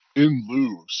in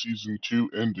lieu of season 2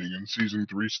 ending and season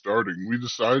 3 starting, we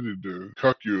decided to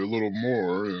cuck you a little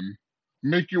more and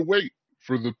make you wait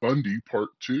for the Bundy part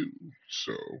 2.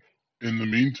 So, in the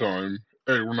meantime,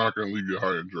 hey, we're not going to leave you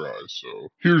high and dry, so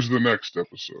here's the next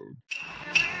episode.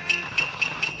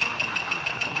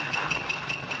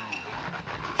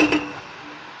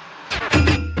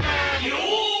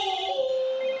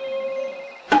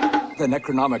 The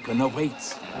Necronomicon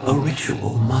awaits. A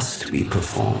ritual must be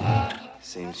performed.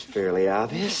 Seems fairly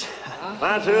obvious.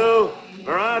 Batu,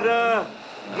 Barada.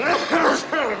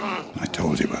 I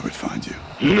told you I would find you.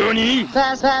 Nani?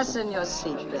 Fasten your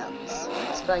seatbelts.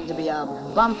 It's going to be a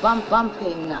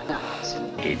bumpy night.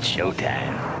 It's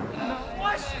showtime.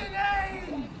 What's your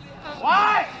name?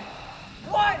 What?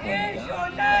 What is your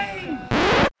name?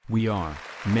 We are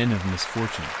men of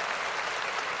misfortune.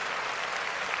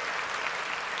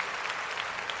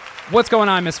 What's going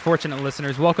on, misfortunate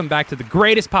listeners? Welcome back to the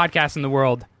greatest podcast in the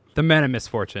world, The Men of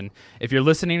Misfortune. If you're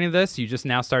listening to this, you just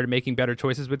now started making better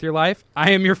choices with your life.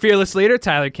 I am your fearless leader,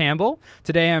 Tyler Campbell.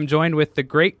 Today I'm joined with the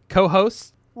great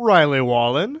co-host, Riley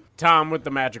Wallen. Tom with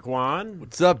the magic wand.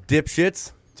 What's up,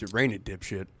 dipshits? It's raining,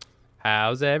 dipshit.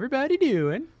 How's everybody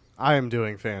doing? I am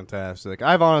doing fantastic.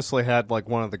 I've honestly had like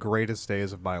one of the greatest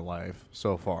days of my life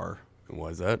so far. And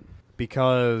why is that?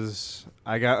 Because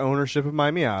I got ownership of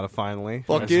my Miata finally.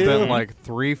 Fuck I yeah. spent like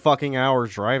 3 fucking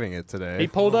hours driving it today. He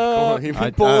pulled up.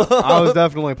 I was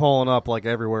definitely pulling up like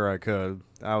everywhere I could.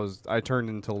 I turned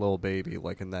into Lil Baby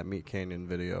like in that Meat Canyon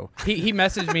video. He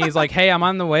messaged me. He's like, hey, I'm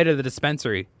on the way to the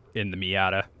dispensary in the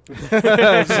Miata.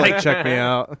 Just like, check me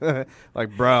out.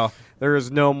 Like, bro, there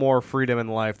is no more freedom in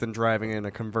life than driving in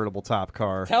a convertible top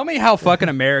car. Tell me how fucking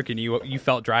American you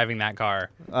felt driving that car.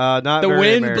 Not the very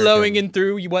wind American. blowing in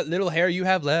through what little hair you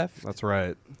have left. That's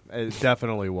right. It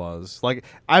definitely was. Like,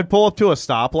 I'd pull up to a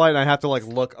stoplight and I'd have to like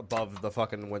look above the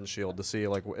fucking windshield to see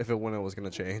like when it was going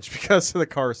to change because the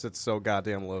car sits so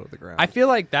goddamn low to the ground. I feel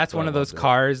like that's one of those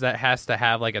cars that has to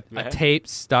have like a tape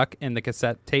stuck in the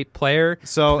cassette tape player.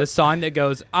 So the song that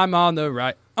goes, "I'm on the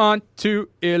right on to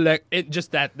elect." It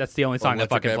just that's the only song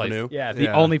that Electric fucking Avenue? plays. Yeah,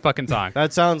 the only fucking song.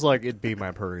 That sounds like it'd be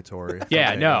my purgatory.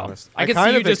 Yeah, no. Honest. I can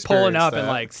kind see you of just pulling up experienced and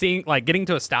that. like seeing like getting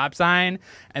to a stop sign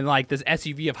and like this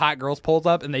SUV of hot girls pulls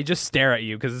up and they just stare at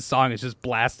you because the song is just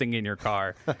blasting in your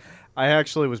car. I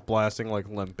actually was blasting like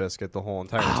Limp Bizkit the whole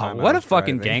entire time. What I a was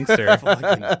fucking driving. gangster.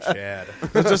 Fucking Chad.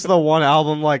 It's just the one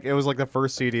album, like it was like the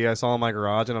first CD I saw in my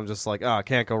garage, and I'm just like, I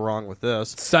can't go wrong with this.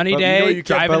 Sunny But day,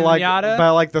 driving but like, in Miata. by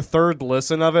like the third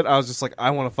listen of it, I was just like, I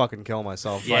want to fucking kill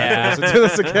myself. if I Yeah. have to listen to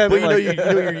this again. But Like, you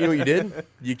know what you did?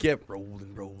 You kept rolling.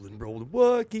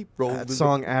 What? Keep rolling. that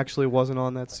song actually wasn't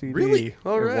on that CD. Really?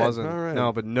 All right, It wasn't. all right.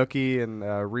 No, but Nookie and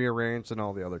Rearranged and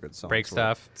all the other good songs. Break were.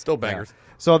 stuff. Still bangers. Yeah.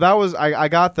 So that was I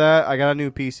got that. I got a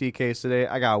new PC case today.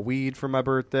 I got weed for my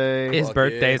birthday. His Fuck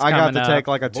birthday's yeah. I coming got to up. take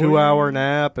like a 2-hour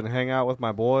nap and hang out with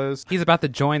my boys. He's about to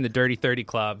join the Dirty 30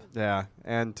 Club. Yeah,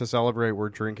 and to celebrate, we're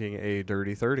drinking a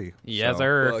Dirty 30. Yes, So,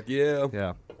 sir. Fuck yeah.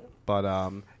 Yeah, but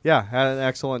yeah, had an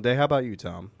excellent day. How about you,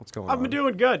 Tom? What's going on? I've been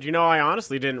doing good. You know, I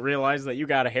honestly didn't realize that you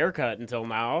got a haircut until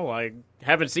now. Like,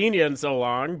 haven't seen you in so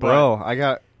long. But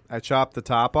Bro, I chopped the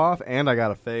top off and I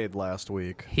got a fade last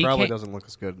week. He Probably came- doesn't look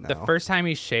as good now. The first time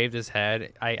he shaved his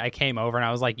head, I came over and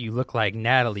I was like, you look like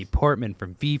Natalie Portman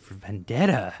from V for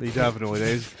Vendetta. He definitely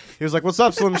did. He was like, "What's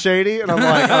up, Slim Shady?" And I'm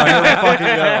like, "Oh, here we fucking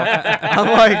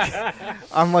go."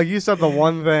 I'm like, you said the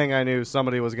one thing I knew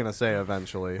somebody was gonna say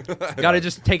eventually. Got to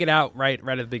just take it out right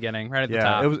at the beginning, right at the Yeah,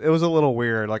 top. it was a little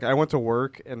weird. Like I went to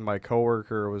work and my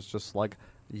coworker was just like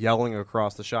yelling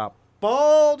across the shop,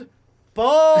 "Bald,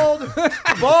 bald,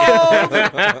 bald."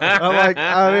 I'm like,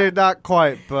 I mean, not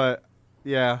quite, but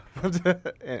yeah.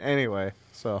 Anyway,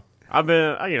 so I've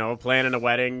been, planning a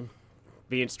wedding,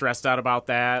 being stressed out about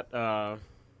that.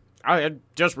 I had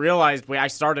just realized I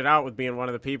started out with being one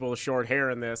of the people with short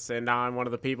hair in this, and now I'm one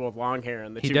of the people with long hair.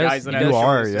 And the two guys that he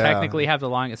does have technically have the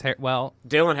longest hair. Well,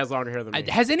 Dylan has longer hair than me.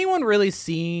 has anyone really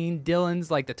seen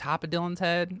Dylan's, like the top of Dylan's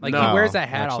head? Like No. he wears that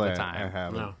hat actually, all the time. I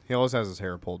haven't. No. He always has his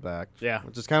hair pulled back. Yeah.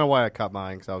 Which is kind of why I cut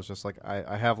mine, because I was just like,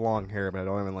 I have long hair, but I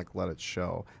don't even like let it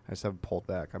show. I just have it pulled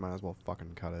back. I might as well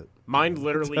fucking cut it. Mine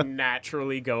literally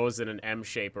naturally goes in an M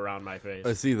shape around my face.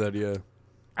 I see that, yeah.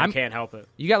 I can't help it.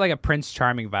 You got like a Prince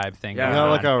Charming vibe thing. Yeah. You going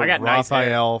got like on. a I got nice hair.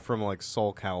 Raphael from like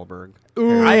Soul Calibur.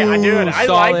 Ooh, I do it.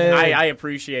 solid. I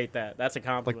appreciate that. That's a Like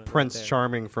compliment. Prince right there.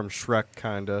 Charming from Shrek,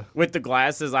 kinda. With the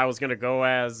glasses, I was gonna go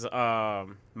as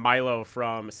Milo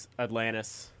from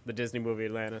Atlantis, the Disney movie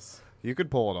Atlantis. You could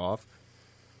pull it off.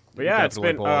 But You yeah, could it's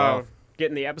definitely been pull it off.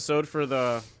 getting the episode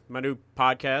for my new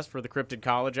podcast for the Cryptid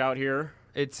College out here.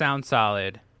 It sounds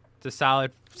solid. It's a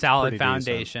solid Pretty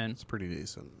foundation. Decent. It's pretty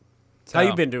decent. So, How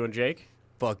you been doing, Jake?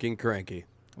 Fucking cranky.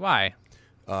 Why?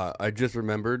 I just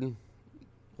remembered,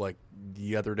 like,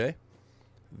 the other day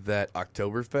that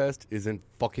Oktoberfest is in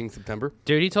fucking September.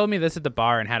 Dude, he told me this at the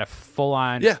bar and had a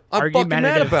full-on I'm fucking mad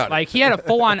argumentative about it. like he had a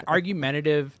full-on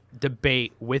argumentative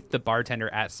debate with the bartender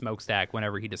at Smokestack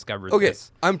whenever he discovered Okay,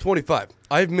 this. I'm 25.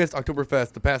 I've missed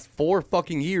Oktoberfest the past 4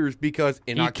 fucking years because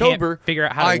in He October can't figure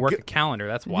out how to work a calendar.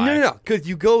 That's why. No, because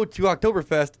you go to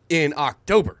Oktoberfest in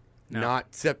October, not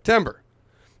September.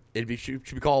 Should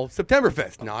be called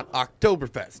Septemberfest, not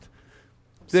Oktoberfest.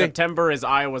 September is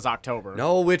Iowa's October.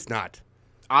 No, it's not.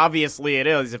 Obviously, it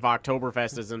is if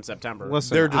Oktoberfest is in September.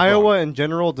 Listen, Iowa in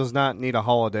general does not need a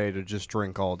holiday to just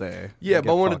drink all day. Yeah,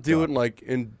 but I want to do it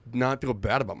and not feel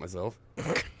bad about myself.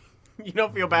 You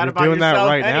don't feel bad You're about doing that yourself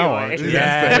right now, anyway. aren't you?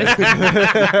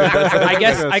 Yeah.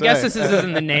 I guess this is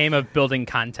in the name of building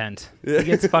content. He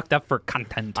gets fucked up for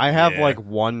content. I have like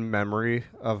one memory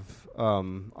of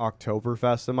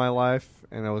Oktoberfest in my life,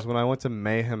 and it was when I went to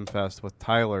Mayhem Fest with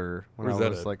Tyler when Where's I that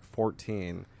was at? like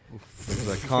 14. It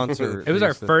was a concert. It was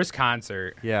our first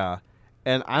concert. Yeah.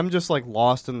 And I'm just like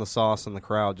lost in the sauce in the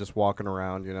crowd, just walking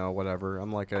around, whatever.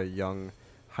 I'm like a young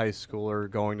high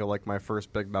schooler going to like my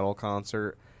first big metal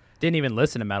concert. Didn't even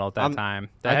listen to metal at that time.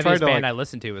 The I tried heaviest to, band like- I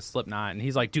listened to was Slipknot, and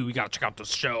he's like, dude, we got to check out the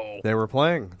show. They were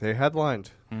playing. They headlined.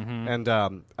 Mhm.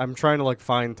 And I'm trying to like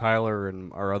find Tyler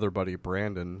and our other buddy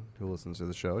Brandon, who listens to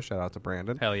the show. Shout out to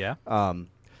Brandon. Hell yeah.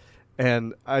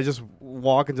 And I just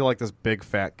walk into like this big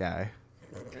fat guy.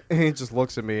 And he just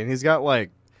looks at me, and he's got like,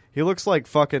 he looks like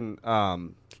fucking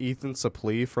Ethan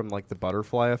Suplee from like the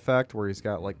Butterfly Effect, where he's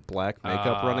got like black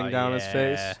makeup running down his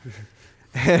face.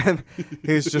 And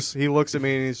he looks at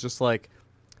me and he's just like,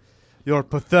 your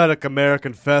pathetic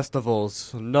American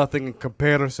festivals, nothing in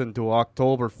comparison to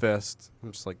Oktoberfest.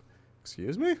 I'm just like,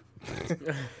 excuse me?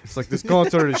 It's like, this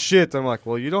concert is shit. I'm like,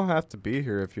 well, you don't have to be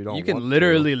here if you don't You want can to.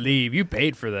 literally leave. You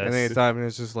paid for this. And anytime, and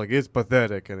it's just like, it's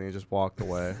pathetic. And he just walked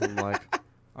away. I'm like,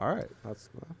 all right, that's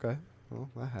okay. Well,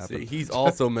 that happened. See, he's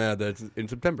also mad that it's in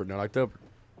September, not October.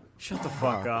 Shut the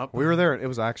fuck up. We were there. It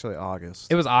was actually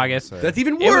August. It was August. That's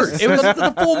even worse. It was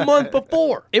the full month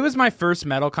before. It was my first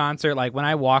metal concert. Like, when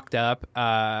I walked up,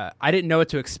 I didn't know what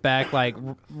to expect. Like,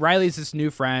 Riley's this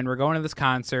new friend. We're going to this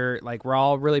concert. Like, we're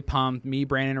all really pumped. Me,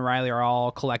 Brandon, and Riley are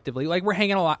all collectively. Like, we're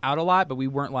hanging out a lot, but we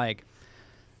weren't, like,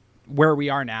 where we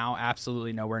are now.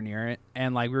 Absolutely nowhere near it.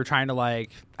 And, like, we were trying to, like,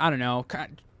 I don't know,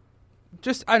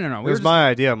 I don't know. It was my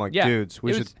idea. I'm like, Yeah, dudes,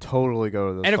 we it should was- totally go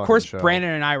to this. And of fucking course, show. Brandon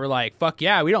and I were like, fuck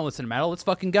yeah, we don't listen to metal. Let's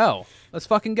fucking go. Let's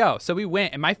fucking go. So we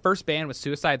went, and my first band was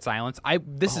Suicide Silence.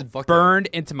 This is burned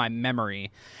into my memory.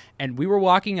 And we were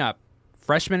walking up,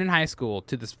 freshman in high school,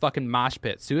 to this fucking mosh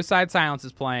pit. Suicide Silence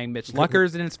is playing. Mitch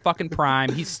Lucker's in his fucking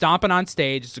prime. He's stomping on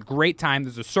stage. It's a great time.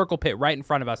 There's a circle pit right in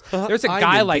front of us. There's a I'm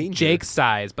guy in like danger. Jake's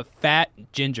size, but fat,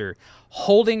 ginger,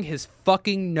 holding his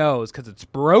fucking nose because it's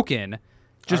broken.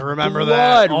 Just I remember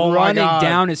blood that. Oh my running God.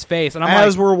 down his face. And I'm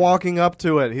As like, we're walking up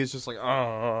to it, he's just like,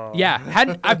 oh.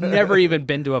 yeah, I've never even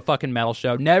been to a fucking metal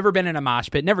show, never been in a mosh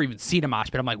pit, never even seen a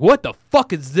mosh pit. I'm like, what the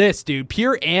fuck is this, dude?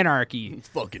 Pure anarchy. It's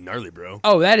fucking gnarly, bro.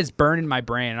 Oh, that is burning my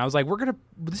brain. And I was like,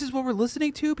 this is what we're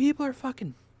listening to? People are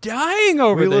fucking dying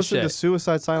over We this listened shit. to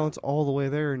Suicide Silence all the way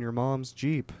there in your mom's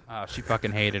Jeep. Oh, she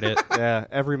fucking hated it. Yeah,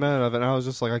 every minute of it. And I was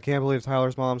just like, I can't believe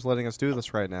Tyler's mom's letting us do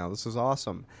this right now. This is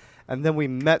awesome. And then we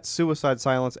met Suicide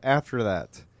Silence after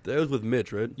that. That was with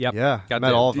Mitch, right? Yep. Yeah, Got met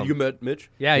the- all of Did them. you met Mitch?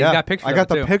 Yeah, he's got pictures I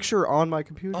got of it, the too. picture on my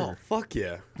computer. Oh, fuck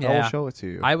yeah. I Yeah. will show it to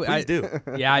you. Please do.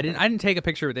 Yeah, I didn't take a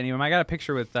picture with anyone. I got a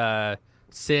picture with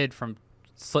Sid from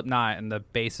Slipknot and the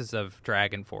basis of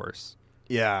Dragon Force.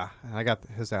 Yeah, and I got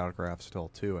his autograph still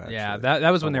too. Actually, Yeah, that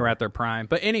was when they were at their prime.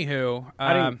 But anywho,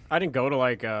 I didn't go to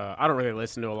like I don't really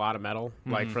listen to a lot of metal.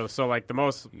 Like the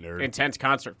most intense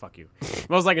concert. Fuck you.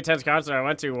 Most like intense concert I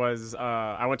went to was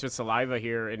I went to Saliva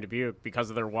here in Dubuque because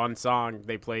of their one song.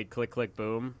 They played "Click Click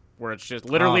Boom," where it's just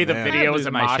literally the man. video I'd is lose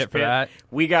a my mosh shit for pit. that.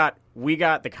 We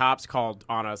got the cops called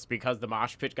on us because the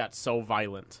mosh pit got so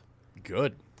violent.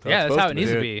 Good. yeah, that's how it needs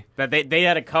to Dude. be. That they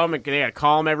had to come and they had to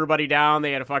calm everybody down.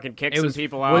 They had to fucking kick It some was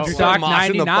people out. Woodstock Mosh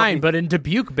in the 99, fucking- but in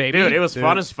Dubuque, baby. Dude, it was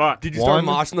fun as fuck. Did you start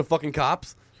One- moshing the fucking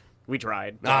cops? We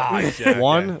tried. shit.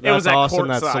 One. It was That's at awesome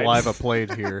that courtside. Saliva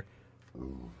played here.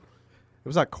 It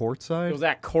was at courtside. It was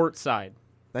at courtside.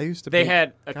 That used to They be.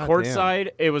 had a God courtside.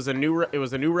 It was a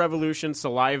new Revolution,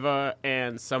 Saliva,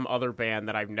 and some other band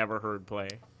that I've never heard play.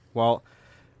 Well,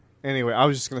 anyway, I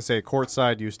was just gonna say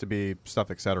courtside used to be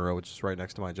Stuff Etc., which is right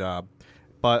next to my job.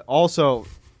 But also,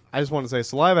 I just want to say,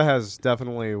 Saliva has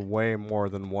definitely way more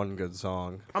than one good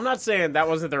song. I'm not saying that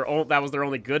wasn't that was their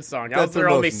only good song. That That's was their their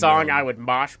only most song known. I would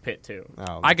mosh pit to.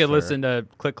 Oh, I could that's listen to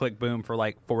Click Click Boom for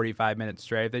like 45 minutes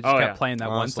straight. They just kept playing that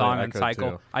Honestly, one song I on could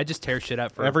cycle. too. I just tear shit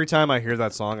up for Every time I hear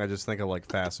that song, I just think of like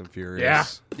Fast and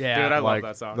Furious. Yeah. Dude, I like,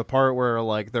 love that song. The part where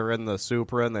like they're in the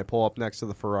Supra and they pull up next to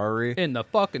the Ferrari. in the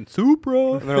fucking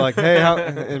Supra. And they're like, hey,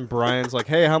 and Brian's like,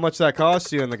 hey, how much that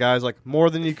cost you? And the guy's like, more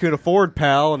than you could afford,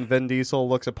 pal. And Vin Diesel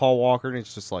looks at Paul Walker and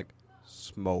he's just like,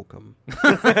 smoke him. Dude,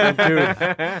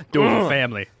 Do it for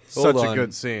family. such Hold a on.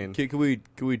 good scene. Can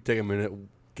we take a minute?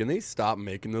 Can they stop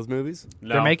making those movies?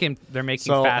 No. They're making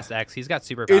So- Fast X. He's got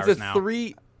superpowers It's a now.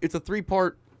 It's a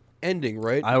 3-part ending,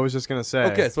 right? I was just gonna say.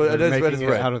 Okay, so they're that is making it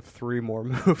right. out of 3 more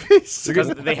movies. Because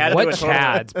they had to What do a total.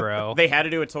 chads, bro? They had to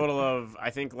do a total of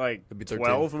I think like It'd be 13.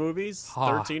 12 movies,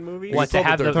 Ah. 13 movies. What to It's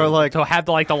have all the, the third- like- to have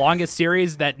the longest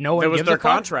series that no one That was gives their a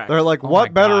fuck? contract. They're like, Oh my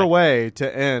what better God. way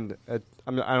to end? I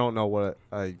don't know what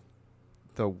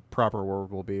the proper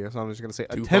word will be, so I'm just gonna say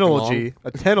a Too fucking long? tenology,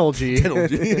 a tenology,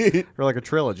 Tenology. or like a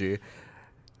trilogy,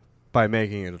 by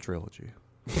making it a trilogy.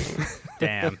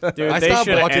 Damn. Dude, I they stopped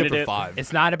should have watching it ended for it. 5.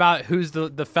 It's not about who's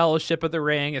the Fellowship of the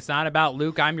Ring. It's not about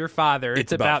Luke, I'm your father.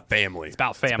 It's about family. It's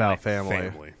about family. About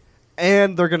family.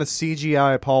 And they're gonna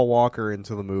CGI Paul Walker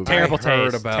into the movie. Terrible I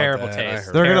heard taste. about Terrible that. I taste.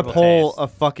 heard They're Terrible gonna pull taste. a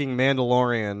fucking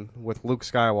Mandalorian with Luke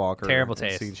Skywalker. Terrible and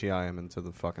taste. CGI him into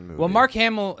the fucking movie. Well, Mark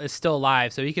Hamill is still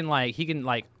alive, so he can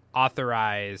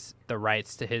authorize the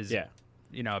rights to his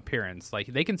appearance. Like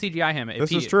they can CGI him if This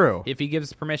he, is true. if he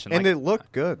gives permission. and Like, it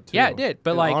looked good. Too. yeah, it did.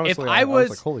 But And like honestly, if I was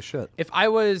was like, holy shit. if I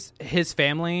was his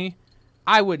family,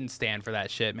 I wouldn't stand for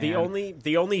that shit, man.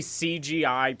 The only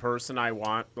CGI person I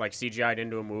want like CGI'd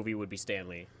into a movie would be Stan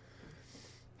Lee.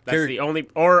 That's Carrie- the only,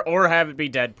 or have it be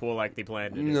Deadpool like they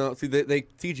planned to do. No, see, they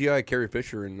CGI Carrie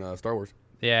Fisher in Star Wars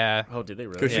Yeah. Oh, did they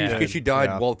really? because she died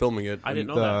Yeah. while filming it. I didn't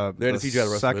and know that. They had to CGI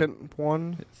the rest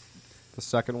of it. The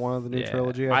second one of the new Yeah.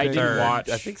 trilogy. I I think. did watch.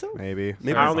 I think so. Maybe.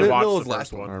 Maybe I it was- only no, watched it was the the first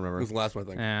last one. one. I remember. It was the last one, I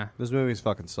think. Yeah. Those movies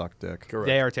fucking suck dick. Correct.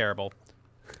 They are terrible.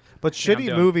 But Yeah, I'm shitty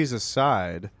doing- movies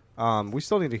aside, we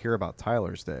still need to hear about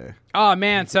Tyler's Day. Oh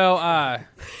man, so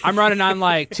I'm running on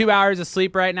like 2 hours of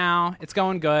sleep right now. It's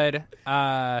going good.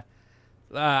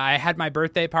 I had my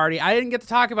birthday party. I didn't get to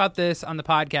talk about this on the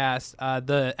podcast.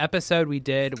 The episode we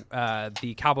did,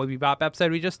 the Cowboy Bebop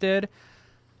episode we just did.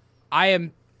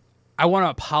 I want to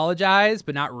apologize,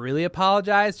 but not really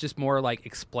apologize. Just more like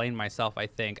explain myself. I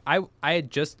think I had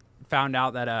just found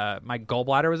out that my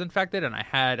gallbladder was infected, and I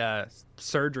had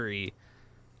surgery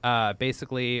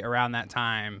basically around that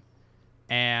time.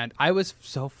 And I was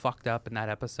so fucked up in that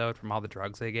episode from all the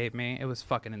drugs they gave me. It was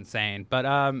fucking insane. But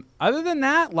other than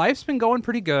that, life's been going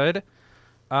pretty good.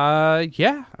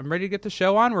 Yeah, I'm ready to get the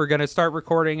show on. We're going to start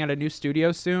recording at a new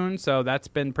studio soon. So that's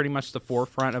been pretty much the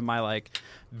forefront of my like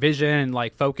vision and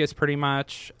like focus pretty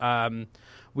much.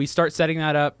 We start setting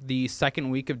that up the second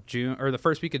week of June or the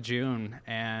first week of June.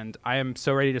 And I am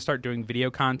so ready to start doing video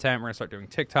content. We're going to start doing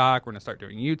TikTok. We're going to start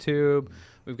doing YouTube.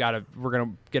 We're going to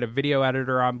get a video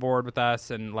editor on board with us,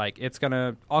 and like it's going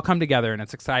to all come together, and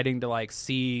it's exciting to like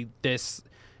see this.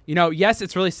 You know, yes,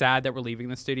 it's really sad that we're leaving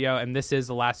the studio, and this is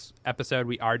the last episode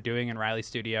we are doing in Riley's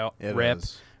studio. It Rip.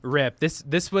 is. Rip.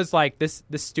 This was like this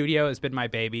studio has been my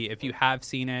baby. If you have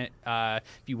seen it, if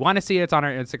you want to see it, it's on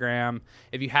our Instagram.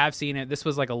 If you have seen it, this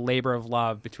was like a labor of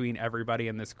love between everybody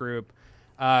in this group.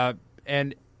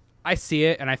 And I see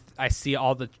it, and I see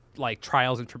all the like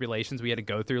trials and tribulations we had to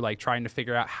go through, like trying to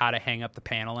figure out how to hang up the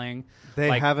paneling. They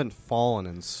like, haven't fallen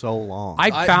in so long.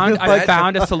 I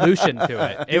found a solution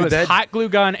to it. It was hot glue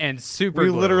gun and super we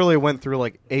glue. literally went through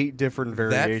like 8 different That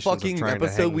variations fucking of trying to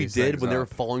episode hang we these did things when they were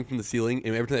up. falling from the ceiling,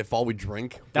 and every time they fall, we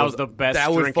drink. That was the best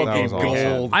That was drinking fucking That was awesome.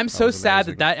 gold. I'm so was sad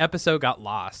amazing. that episode got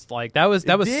lost. Like that was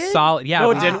did? solid. Yeah,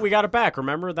 No, it didn't. We got it back.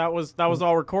 Remember that was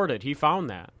all recorded. He found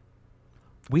that.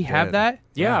 we have Did. that.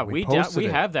 Yeah, we we posted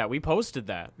it. have that. We posted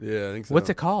that. Yeah, I think so. What's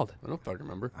it called? I don't fucking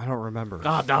remember. I don't remember.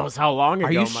 God, that was how long ago?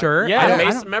 Are you sure? Yeah, I don't-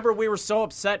 Mason. Remember, we were so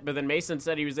upset, but then Mason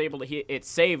said he was able to. It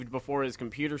saved before his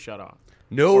computer shut off.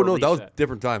 No, Or that was a reset.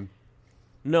 different time.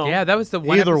 No. Yeah, that was the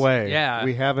one. Either episode- way, yeah.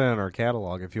 we have it in our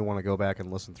catalog if you want to go back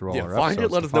and listen through all Yeah, our find it.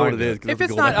 episodes Let to us know what find it is. 'cause If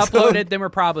that's it's a not gold episode. uploaded, then we're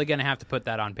probably gonna have to put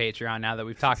that on Patreon. Now that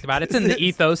we've talked about it, it's in the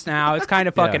ethos now. It's kind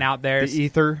of fucking out there. The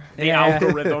ether. The Yeah.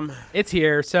 algorithm. It's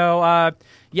here. So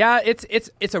yeah,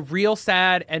 it's a real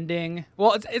sad ending.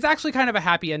 Well, it's actually kind of a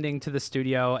happy ending to the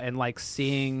studio, and like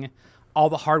seeing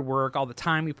all the hard work, all the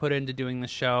time we put into doing the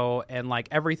show, and like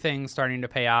everything starting to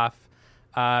pay off.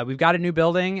 We've got a new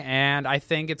building, and I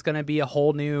think it's going to be a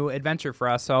whole new adventure for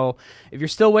us. So if you're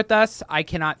still with us, I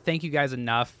cannot thank you guys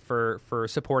enough for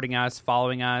supporting us,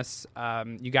 following us.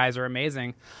 You guys are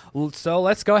amazing. So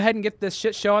let's go ahead and get this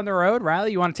shit show on the road.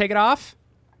 Riley, you want to take it off?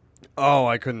 Oh,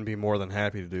 I couldn't be more than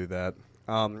happy to do that.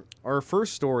 Our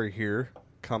first story here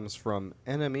comes from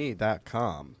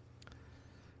NME.com.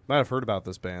 Might have heard about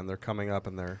this band. They're coming up,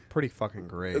 and they're pretty fucking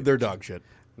great. They're dog shit.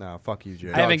 No, fuck you,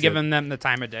 Jay. I haven't given them the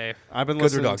time of day. I've been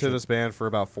listening to this band for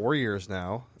about 4 years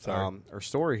now. Our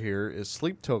story here is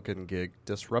Sleep Token gig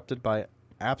disrupted by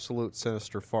absolute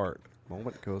sinister fart.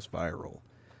 Moment goes viral.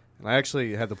 And I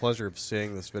actually had the pleasure of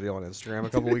seeing this video on Instagram a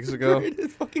couple weeks ago.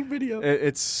 This fucking video.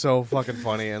 It's so fucking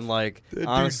funny. And, like,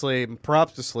 honestly,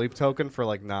 props to Sleep Token for,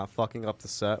 like, not fucking up the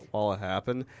set while it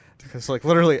happened. Because, like,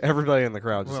 literally everybody in the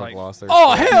crowd just, like, lost their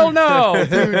shit. Hell no!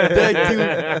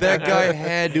 That guy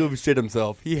had to have shit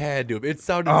himself. He had to have. It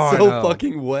sounded so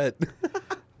fucking wet.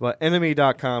 But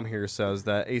Enemy.com here says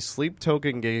that a Sleep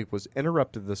Token gig was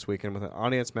interrupted this weekend with an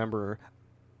audience member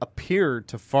appeared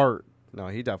to fart. No,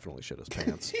 he definitely shit his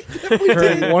pants.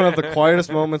 During one of the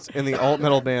quietest moments in the alt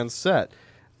metal band's set.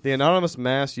 The Anonymous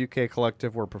Mass UK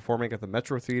Collective were performing at the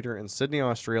Metro Theatre in Sydney,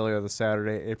 Australia this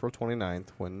Saturday, April 29th,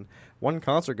 when one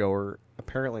concertgoer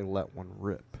apparently let one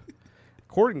rip.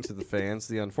 According to the fans,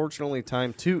 the unfortunately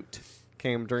timed toot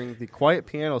came during the quiet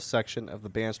piano section of the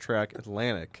band's track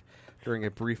Atlantic during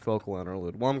a brief vocal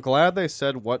interlude. Well, I'm glad they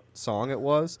said what song it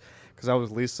was, because I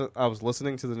was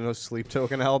listening to the No Sleep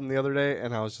Token album the other day,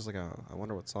 and I was just like, oh, I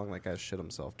wonder what song that guy shit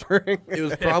himself during. It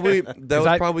was probably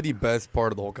probably the best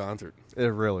part of the whole concert. It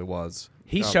really was.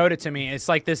 He showed it to me. It's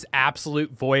like this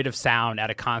absolute void of sound at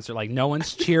a concert. Like no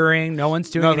one's cheering, no one's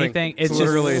doing anything. It's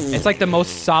literally it's like the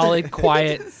most solid,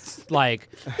 quiet, like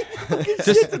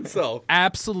just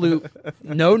absolute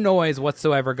no noise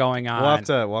whatsoever going on.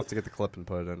 We'll have to get the clip and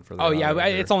put it in for that. Oh yeah,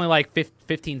 it's only like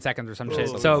 15 seconds or some shit.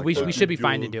 So like we should be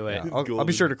fine to do it. Yeah, I'll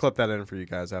be sure to clip that in for you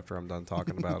guys after I'm done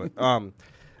talking about it.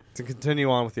 To continue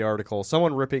on with the article,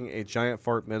 someone ripping a giant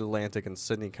fart mid-Atlantic in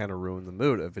Sydney kind of ruined the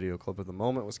mood. A video clip of the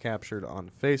moment was captured on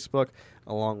Facebook,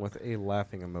 along with a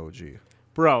laughing emoji.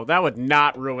 Bro, that would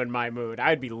not ruin my mood.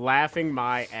 I'd be laughing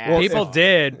my ass. Well, people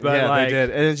did, but yeah, they did,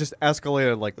 and it just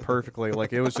escalated like perfectly.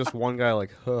 Like it was just one guy like,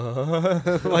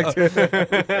 like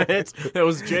it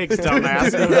was Jake's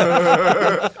dumbass.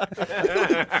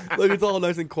 Look, it's all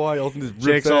nice and quiet.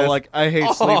 Jake's all like, I hate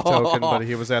Sleep Token, but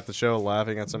he was at the show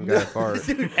laughing at some guy fart.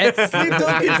 Sleep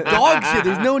Token's dog shit.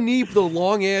 There's no need for the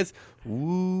long ass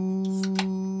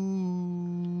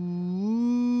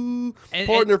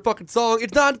part in their fucking song.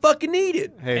 It's not fucking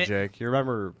needed. Hey, Jake, you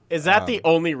remember... Is that the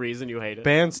only reason you hate it?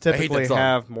 Bands typically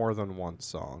have more than one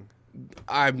song.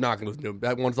 I'm not going to listen to it.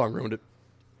 That one song ruined it.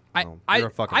 I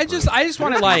just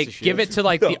want to like give it to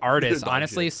like the artist.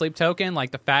 Honestly, Sleep Token,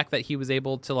 like the fact that he was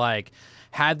able to like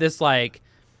had this like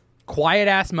quiet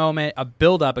ass moment, a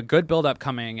good build up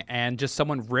coming, and just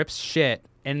someone rips shit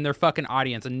in their fucking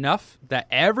audience enough that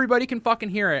everybody can fucking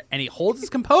hear it, and he holds his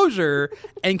composure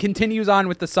and continues on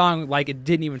with the song like it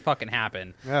didn't even fucking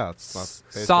happen. Yeah, that's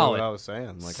basically solid. What I was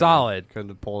saying. Like, solid. Couldn't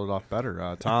have pulled it off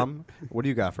better. Tom, what do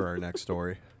you got for our next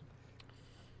story?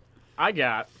 I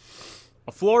got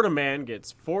a Florida man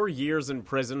gets 4 years in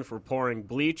prison for pouring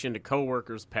bleach into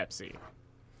coworkers' Pepsi.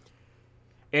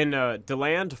 In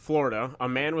DeLand, Florida, a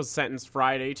man was sentenced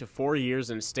Friday to 4 years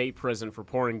in state prison for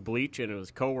pouring bleach into his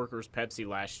coworkers' Pepsi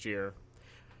last year.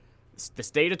 The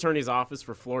state attorney's office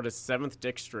for Florida's 7th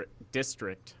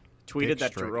district tweeted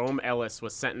that Jerome Ellis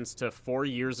was sentenced to 4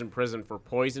 years in prison for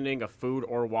poisoning of food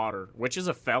or water, which is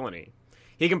a felony.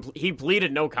 He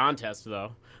pleaded no contest,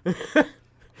 though.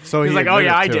 So he's like, oh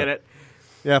yeah, I did it.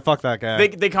 Yeah, fuck that guy.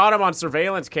 They caught him on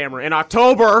surveillance camera in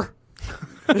October.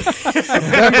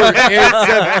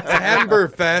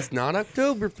 Septemberfest, not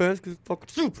Oktoberfest, because it's fucking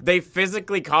super. They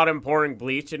physically caught him pouring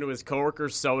bleach into his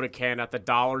coworker's soda can at the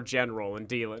Dollar General in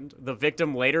DeLand. The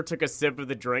victim later took a sip of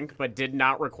the drink, but did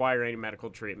not require any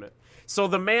medical treatment. So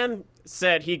the man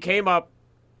said he came up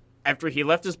after he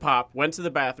left his pop, went to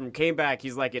the bathroom, came back.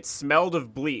 He's like, it smelled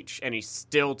of bleach, and he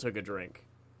still took a drink.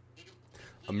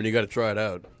 I mean, you got to try it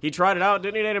out. He tried it out,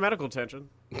 didn't need any medical attention.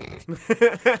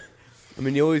 I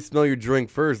mean, you always smell your drink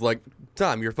first. Like,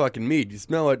 Tom, you're fucking meat. You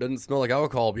smell it. Doesn't smell like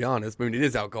alcohol, to be honest. I mean, it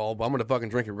is alcohol, but I'm going to fucking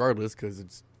drink it regardless because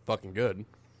it's fucking good.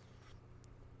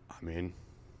 I mean,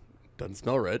 doesn't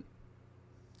smell right.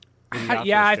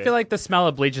 Yeah, I feel like the smell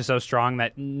of bleach is so strong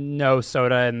that no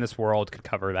soda in this world could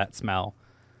cover that smell.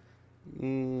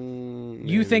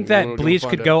 You think that bleach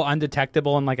could go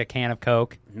undetectable in like a can of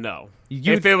Coke? No.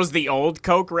 If it was the old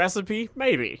Coke recipe,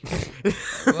 maybe.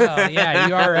 Well, yeah,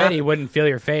 you already wouldn't feel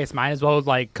your face. Might as well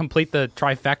like complete the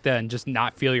trifecta and just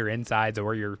not feel your insides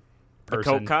or your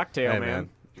person. The Coke cocktail, Hey, man.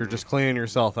 You're just cleaning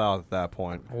yourself out at that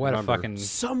point. What Remember. a fucking...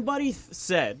 Somebody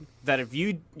said that if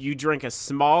you drink a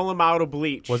small amount of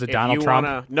bleach... Was it if Donald you Trump?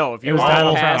 If you It was want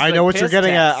Donald to Trump. pass I the know what you're piss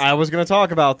getting test, at. I was going to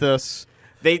talk about this.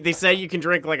 They say you can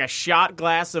drink like a shot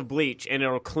glass of bleach and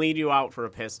it'll clean you out for a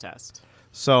piss test.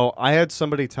 So I had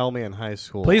somebody tell me in high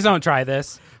school. Please don't try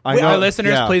this. I know- Our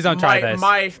listeners, yeah. please don't try this.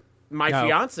 My No.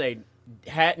 fiance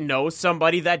knows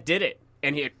somebody that did it,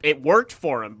 and it worked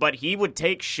for him. But he would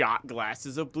take shot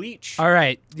glasses of bleach. All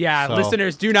right. Yeah, So-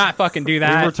 listeners, do not fucking do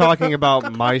that. We were talking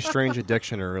about my strange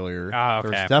addiction earlier. Oh, okay.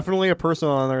 There's definitely a person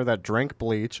on there that drank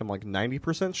bleach. I'm like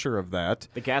 90% sure of that.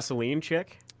 The gasoline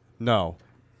chick? No.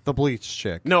 The bleach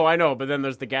chick. No, I know, but then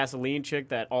there's the gasoline chick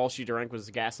that all she drank was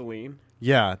gasoline.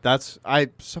 Yeah,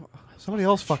 somebody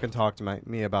else fucking talked to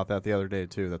me about that the other day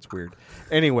too. That's weird.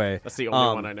 Anyway, That's the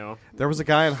only one I know. There was a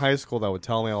guy in high school that would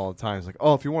tell me all the time. He's like,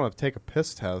 "Oh, if you want to take a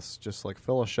piss test, just like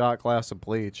fill a shot glass of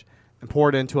bleach and pour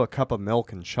it into a cup of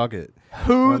milk and chug it."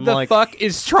 Who I'm the like- fuck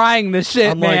is trying this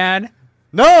shit, I'm like, man?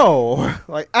 No,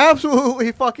 like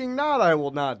absolutely fucking not. I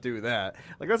will not do that.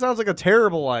 Like that sounds like a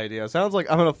terrible idea. It sounds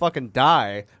like I'm gonna fucking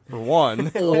die for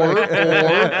one.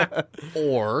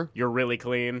 Or You're really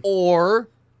clean. or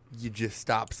you just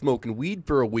stop smoking weed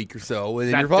for a week or so, and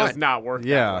then That you're fine. does not work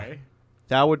Yeah. that way.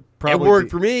 That would It probably worked be-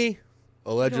 for me, You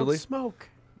allegedly. don't smoke.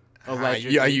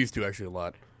 Yeah, I used to actually a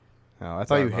lot Oh, I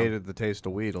thought you hated the taste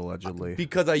of weed. Allegedly,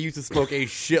 because I used to smoke a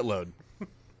shitload.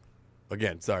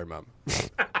 Again, sorry, Mom.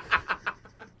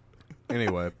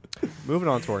 Anyway, moving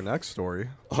on to our next story.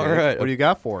 All Jake, right. what do you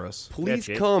got for us? Police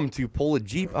Jake. come to pull a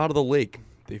Jeep out of the lake.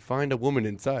 They find a woman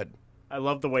inside. I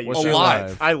love the way you Was said she alive?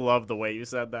 alive? I love the way you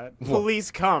said that.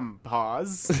 Police come.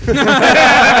 Pause.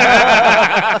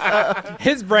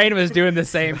 His brain was doing the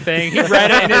same thing. He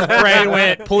read it and his brain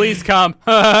went, "Please come."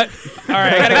 All right,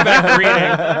 I gotta go back to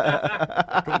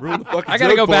reading. Ruin the fucking I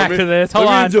gotta joke go for back me. to this. Let Hold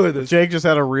me on. enjoy this. Jake just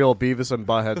had a real Beavis and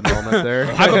Butthead moment there.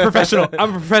 I'm a professional.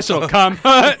 I'm a professional. Come.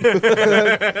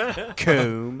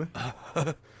 Coom.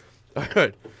 All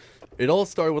right. It all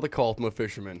started with a call from a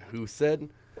fisherman who said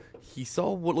he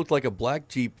saw what looked like a black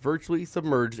Jeep virtually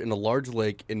submerged in a large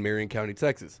lake in Marion County,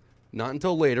 Texas. Not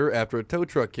until later, after a tow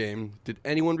truck came, did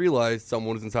anyone realize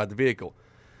someone was inside the vehicle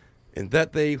and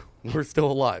that they were still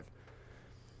alive.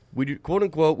 We do, quote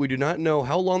unquote, we do not know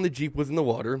how long the Jeep was in the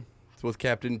water, was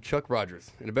Captain Chuck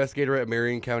Rogers, an investigator at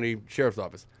Marion County Sheriff's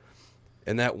Office.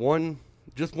 And that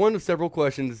just one of several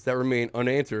questions that remain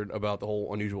unanswered about the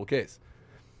whole unusual case.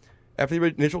 After the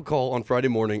initial call on Friday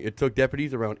morning, it took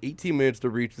deputies around 18 minutes to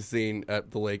reach the scene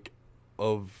at the Lake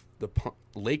O' the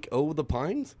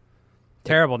Pines?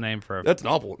 Terrible name for a... That's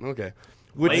novel. Okay.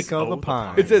 Lake O' the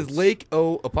Pines. It says Lake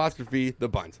O' apostrophe the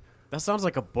Pines. That sounds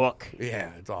like a book.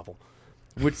 Yeah, it's awful.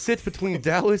 Which sits between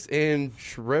Dallas and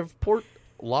Shreveport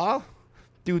Law?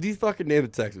 Dude, these fucking names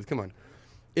in Texas. Come on.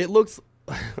 It looks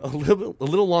a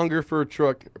little longer for a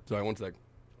truck. Sorry, one sec.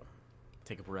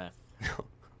 Take a breath.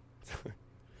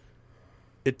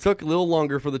 It took a little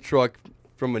longer for the truck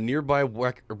from a nearby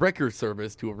wrecker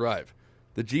service to arrive.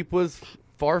 The Jeep was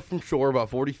far from shore, about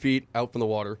 40 feet out from the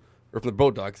water, or from the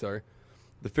boat dock, sorry.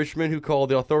 The fisherman who called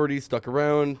the authorities stuck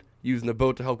around, using the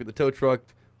boat to help get the tow truck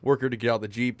worker to get out the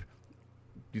Jeep,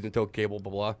 using tow cable,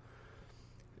 blah, blah.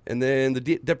 And then the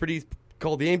deputies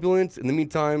called the ambulance. In the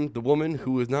meantime, the woman,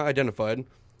 who was not identified,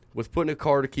 was put in a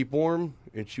car to keep warm,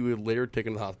 and she was later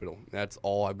taken to the hospital. That's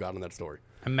all I've got on that story.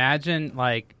 Imagine,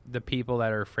 like, the people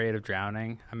that are afraid of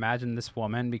drowning. Imagine this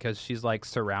woman, because she's, like,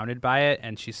 surrounded by it,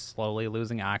 and she's slowly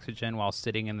losing oxygen while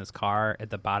sitting in this car at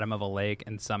the bottom of a lake,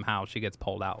 and somehow she gets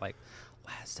pulled out, like,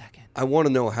 last second. I want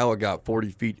to know how it got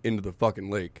 40 feet into the fucking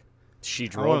lake. She I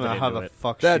drove want to know it how into the it.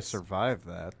 fuck That's- she survived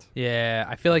that. Yeah,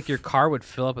 I feel like your car would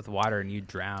fill up with water and you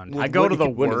drown. Well, I go to you the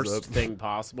keep windows worst up. thing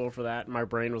possible for that. My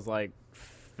brain was like,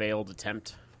 failed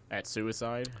attempt at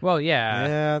suicide. Well, yeah.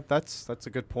 Yeah, that's a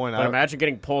good point. But imagine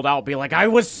getting pulled out, be like, I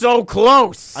was so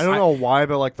close. I don't know why,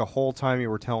 but like the whole time you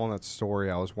were telling that story,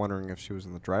 I was wondering if she was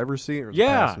in the driver's seat or the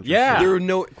Yeah, passenger yeah. seat. There were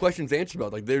no questions answered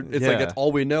about it. Like, it's like Yeah. that's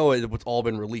all we know, and what's all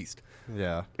been released.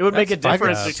 Yeah. It would make a That's fine.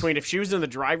 difference I guess. between if she was in the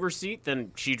driver's seat,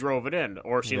 then she drove it in,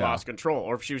 or she Yeah. lost control,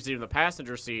 or if she was in the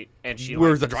passenger seat and she.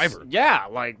 Where's like, the driver? Yeah,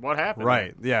 like what happened?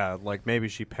 Right. Yeah. Like maybe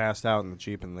she passed out in the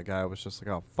Jeep and the guy was just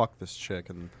like, "Oh, fuck this chick,"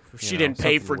 and She didn't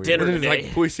pay for something dinner weird. And then today. just,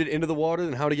 like, pushed it into the water,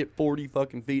 and how to get 40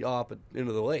 fucking feet off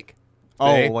into the lake.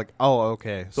 Oh, Okay?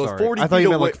 okay. So it's Sorry. 40 I thought feet you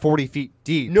meant away- like 40 feet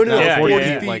deep. No, no, not no, 40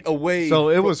 yeah. feet feet away. So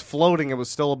it was floating. It was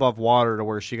still above water to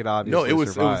where she could obviously No, it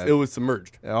was survive. it was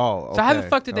submerged. Oh, okay. So how the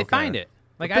fuck did they find it?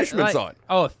 Like a fisherman saw it.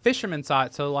 Oh, a fisherman saw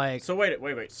it. So wait.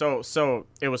 So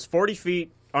it was 40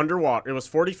 feet underwater. It was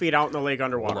 40 feet out in the lake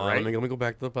underwater, Hold on, right? let me go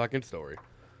back to the fucking story.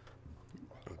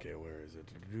 Okay, where is it?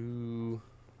 I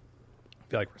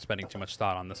feel like we're spending too much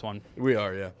thought on this one. We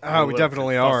are, yeah. Oh, we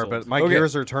definitely are, but my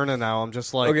gears are turning now. I'm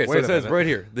just like, okay, so wait it says minute. right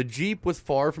here, the Jeep was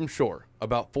far from shore,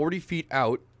 about 40 feet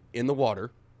out in the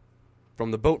water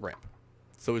from the boat ramp.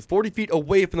 So it's 40 feet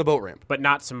away from the boat ramp. But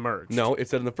not submerged. No, it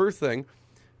said in the first thing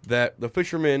that the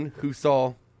fisherman who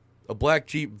saw a black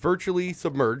Jeep virtually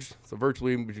submerged, so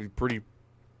virtually, which is pretty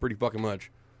fucking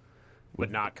much.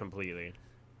 But not completely.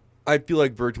 I feel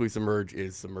like virtually submerged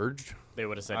is submerged. They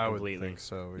would have said I completely. would think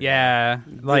so. Yeah,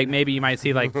 like maybe you might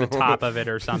see like the top of it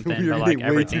or something, but like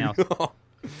everything else.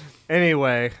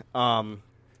 Anyway,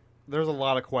 there's a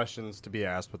lot of questions to be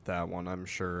asked with that one, I'm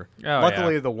sure. Oh,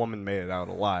 Luckily, yeah. the woman made it out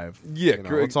alive. Yeah, You know,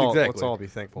 correct. Let's Exactly. all be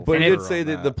thankful. But for it did her say on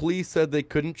that the police said they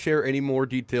couldn't share any more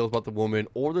details about the woman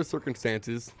or the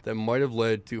circumstances that might have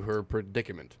led to her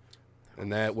predicament.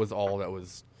 And that was all that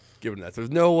was given to that. So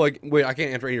there's no, like, wait, I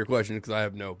can't answer any of your questions because I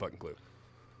have no fucking clue.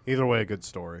 Either way, a good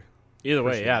story. Either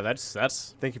way, yeah,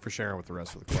 that's. Thank you for sharing with the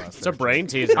rest of the class. It's a brain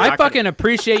teaser. I fucking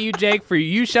appreciate you, Jake, for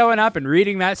you showing up and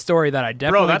reading that story that I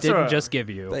definitely didn't a- just give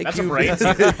you. That's a brain teaser.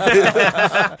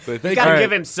 You gotta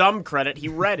give him some credit. He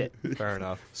read it. Fair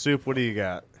enough. Soup, what do you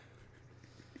got?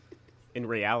 In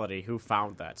reality, who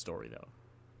found that story, though?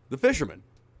 The fisherman.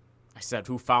 I said,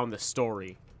 who found the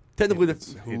story? Technically,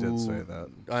 He did say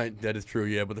that. That is true,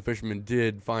 yeah. But the fisherman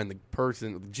did find the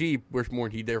person, the Jeep, which more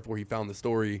therefore he found the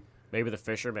story. Maybe the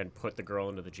fisherman put the girl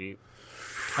into the Jeep.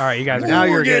 All right, you guys. Now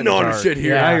you're getting on dark. to shit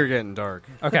here. Now you're getting dark.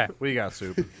 Okay. What do you got,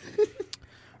 Soup?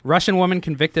 Russian woman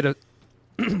convicted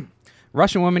and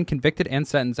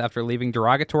sentenced after leaving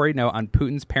derogatory note on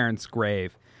Putin's parents'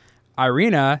 grave.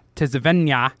 Irina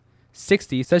Tzevenya,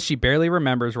 60, says she barely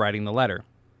remembers writing the letter.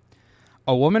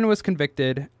 A woman was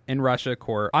convicted in Russia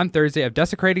court on Thursday of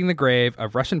desecrating the grave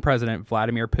of Russian President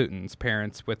Vladimir Putin's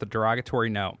parents with a derogatory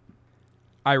note.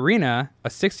 Irina, a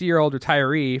 60-year-old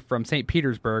retiree from St.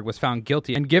 Petersburg, was found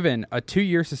guilty and given a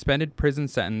 2-year suspended prison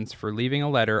sentence for leaving a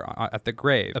letter at the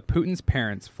grave of Putin's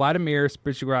parents, Vladimir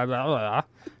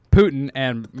Putin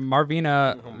and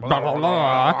Marvina.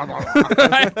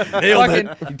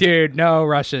 Dude, no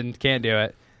Russian, can't do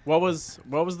it. What was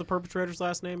the perpetrator's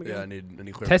last name again? Yeah, I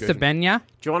need clarification. Testabenya?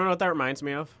 Do you want to know what that reminds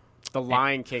me of? The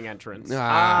Lion King entrance.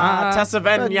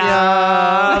 Tessavenya.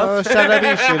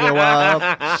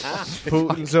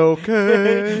 Putin's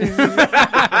okay.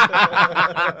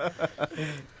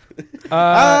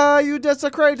 You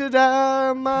desecrated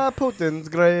my Putin's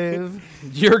grave.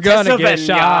 You're gonna get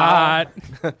shot.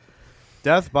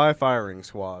 Death by firing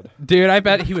squad. Dude, I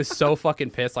bet he was so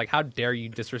fucking pissed. Like, how dare you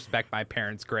disrespect my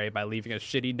parents' grave by leaving a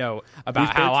shitty note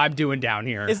about how I'm doing down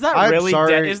here? Is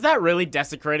that really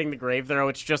desecrating the grave though?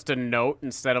 It's just a note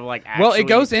instead of like actually... Well, it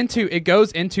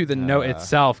goes into the note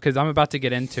itself because I'm about to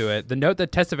get into it. The note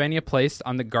that Tesavenia placed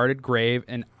on the guarded grave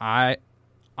on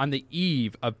the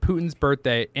eve of Putin's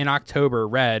birthday in October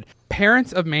read,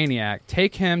 "Parents of maniac,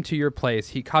 take him to your place.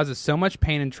 He causes so much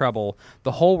pain and trouble.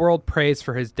 The whole world prays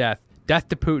for his death. Death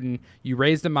to Putin. You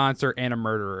raised a monster and a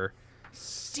murderer."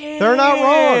 Damn. They're not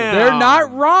wrong. They're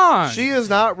not wrong. She is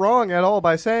not wrong at all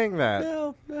by saying that.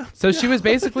 No. So she was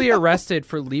basically arrested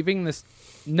for leaving this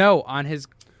note on his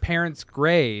parents'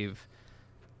 grave,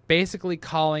 basically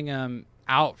calling him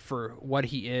out for what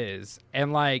he is.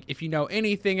 And like, if you know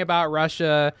anything about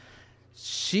Russia,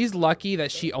 she's lucky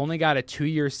that she only got a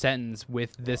 2-year sentence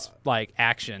with this like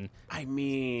action. I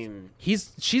mean,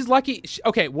 she's lucky.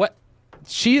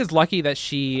 She is lucky that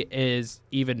she is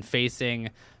even facing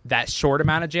that short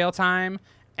amount of jail time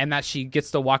and that she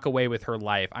gets to walk away with her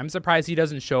life. I'm surprised he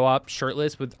doesn't show up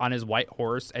shirtless on his white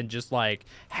horse and just like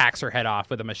hacks her head off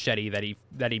with a machete that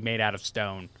he made out of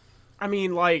stone. I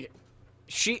mean, like,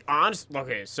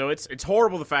 okay, so it's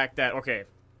horrible the fact that, okay,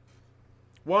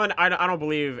 one, I don't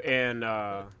believe in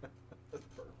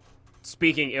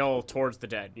speaking ill towards the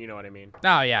dead, you know what I mean?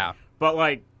 Oh, yeah. But,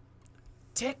 like,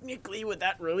 technically, would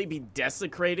that really be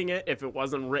desecrating it if it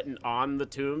wasn't written on the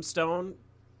tombstone?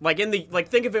 Like,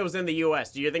 think if it was in the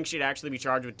U.S., do you think she'd actually be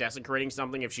charged with desecrating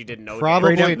something if she didn't know?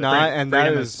 Probably not, and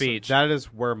that speech. is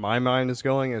where my mind is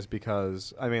going, is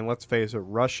because, I mean, let's face it,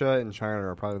 Russia and China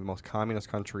are probably the most communist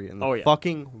country in the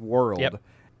fucking world. Yep.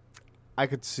 I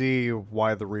could see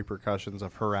why the repercussions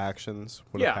of her actions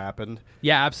would have happened.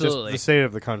 Yeah, absolutely. Just the state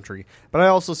of the country. But I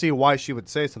also see why she would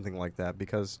say something like that,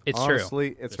 because it's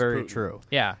honestly, true. it's very true.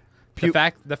 Yeah. The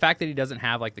fact that he doesn't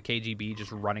have like the KGB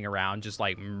just running around, just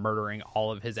like murdering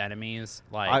all of his enemies.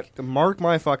 Like, mark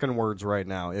my fucking words right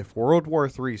now. If World War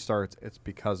III starts, it's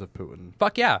because of Putin.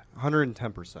 Fuck yeah,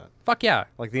 110%. Fuck yeah.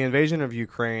 Like the invasion of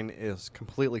Ukraine is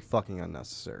completely fucking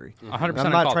unnecessary. 100%.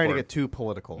 I'm not trying to get too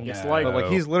political. Yeah. But like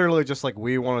he's literally just like,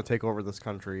 we want to take over this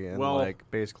country, and Well, like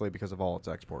basically because of all its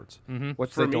exports,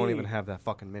 which For they don't me- even have that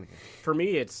fucking many. For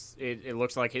me, it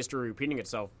looks like history repeating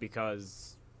itself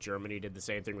because Germany did the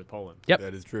same thing with Poland. Yep,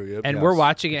 That is true. Yep. and we're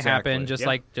watching it happen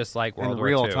Exactly. just like World In War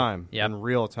real II. time. Yep. In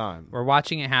real time. We're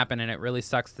watching it happen, and it really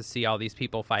sucks to see all these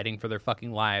people fighting for their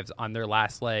fucking lives on their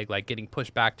last leg, like getting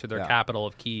pushed back to their capital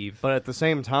of Kyiv. But at the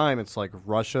same time, it's like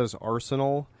Russia's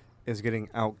arsenal is getting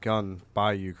outgunned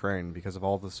by Ukraine because of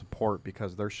all the support,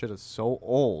 because their shit is so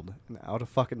old and out of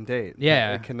fucking date. that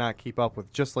Yeah. It cannot keep up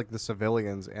with just like the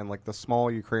civilians and like the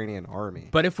small Ukrainian army.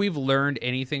 But if we've learned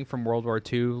anything from World War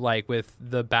II, like with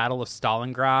the Battle of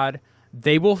Stalingrad,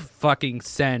 they will fucking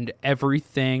send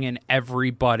everything and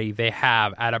everybody they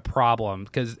have at a problem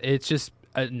because it's just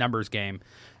a numbers game.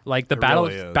 Like the Battle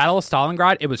of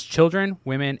Stalingrad, it was children,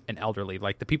 women, and elderly.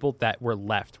 Like the people that were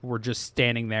left were just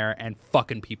standing there and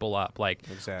fucking people up, like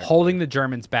holding the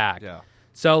Germans back. Yeah.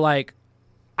 So like,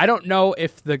 I don't know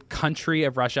if the country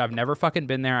of Russia. I've never fucking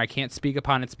been there. I can't speak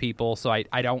upon its people, so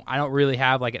I don't really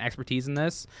have like an expertise in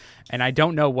this, and I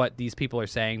don't know what these people are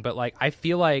saying. But like, I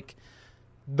feel like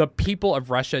the people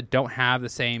of Russia don't have the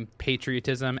same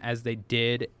patriotism as they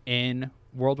did in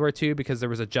World War II because there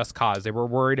was a just cause. They were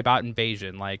worried about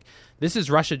invasion. Like, this is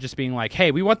Russia just being like,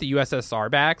 hey, we want the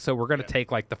USSR back, so we're going to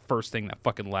take like the first thing that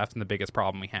fucking left and the biggest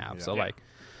problem we have. So like,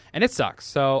 and it sucks.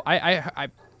 So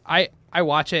I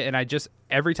watch it, and I just,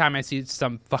 every time I see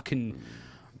some fucking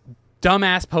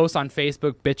dumbass post on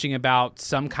Facebook bitching about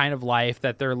some kind of life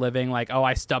that they're living, like, oh,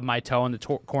 I stubbed my toe in the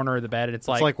corner of the bed, and it's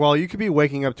like, well, you could be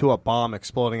waking up to a bomb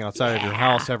exploding outside of your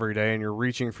house every day, and you're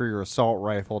reaching for your assault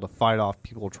rifle to fight off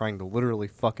people trying to literally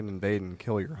fucking invade and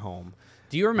kill your home.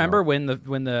 do you remember when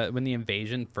the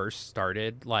invasion first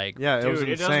started? Like, Yeah, it was Dude,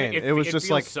 insane. It was just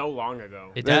feels like so long ago.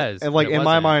 it does. And like but it in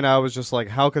my wasn't. mind, I was just like,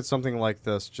 how could something like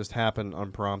this just happen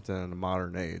unprompted in a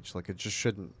modern age? Like, it just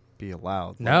shouldn't be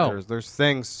allowed. Like, No. there's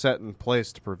things set in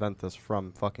place to prevent this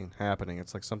from fucking happening.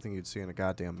 It's like something you'd see in a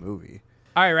goddamn movie.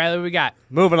 All right, Riley, what we got?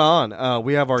 Moving on,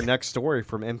 we have our next story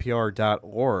from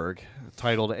NPR.org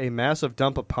titled "A Massive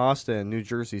Dump of Pasta in New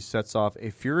Jersey Sets Off a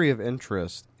Fury of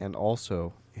Interest and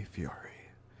Also a Fury."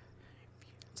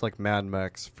 It's like Mad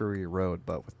Max Fury Road,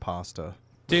 but with pasta.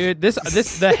 Dude,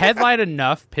 the headline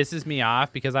enough pisses me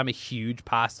off because I'm a huge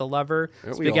pasta lover.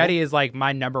 Spaghetti is like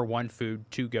my number one food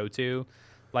to go to.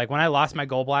 Like when I lost my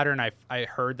gallbladder and I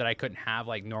heard that I couldn't have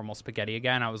like normal spaghetti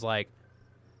again, I was like,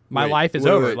 my life is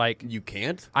over. Like, you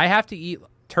can't? I have to eat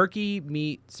turkey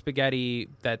meat spaghetti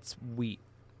that's wheat.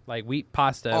 Like wheat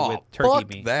pasta with turkey fuck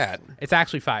meat. that. It's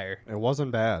actually fire. It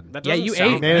wasn't bad. That Yeah, doesn't you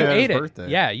sound ate bad. it. birthday.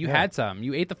 Yeah, you Yeah. had some.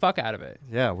 You ate the fuck out of it.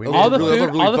 Yeah, we All the I was food,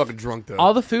 really all the fucking drunk though.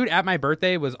 all the food at my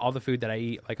birthday was all the food that I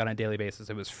eat like on a daily basis.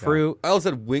 It was fruit. I also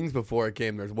had wings before I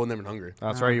came there. I wasn't even hungry.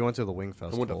 That's right. You went to the Wing I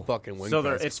went Festival. to fucking wing. So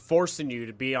fest. it's forcing you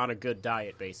to be on a good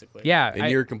diet, basically. Yeah, And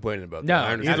you're complaining about No, that.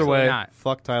 I understand. Either Absolutely way, not.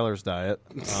 fuck Tyler's diet.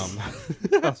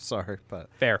 I'm sorry, but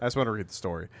Fair. I just want to read the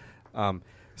story.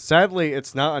 Sadly,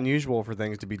 it's not unusual for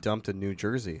things to be dumped in New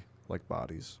Jersey, like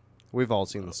bodies. We've all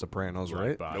seen The Sopranos,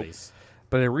 right? Bodies.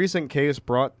 But a recent case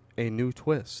brought a new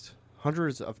twist.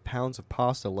 Hundreds of pounds of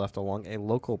pasta left along a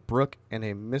local brook, and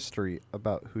a mystery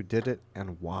about who did it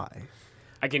and why.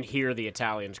 I can hear the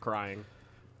Italians crying.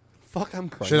 Fuck, I'm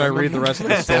crying. Should I read the rest of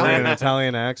the story in an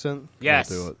Italian accent?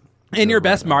 Yes. I'll do it. In your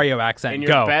best Mario accent, In your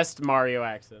go. best Mario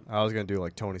accent. I was going to do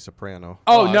like Tony Soprano.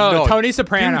 Oh, Oh, no, no, Tony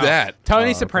Soprano. do that. Tony Oh,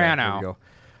 okay, Soprano. here we go.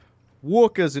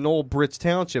 Workers in Old Bridge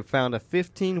Township found a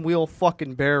 15-wheel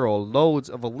fucking barrel loads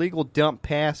of illegal dumped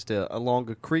pasta along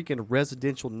a creek in a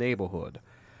residential neighborhood.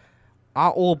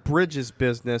 Our Old Bridges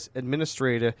business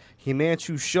administrator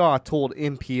Himanshu Shah told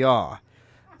NPR,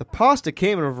 the pasta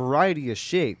came in a variety of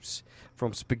shapes,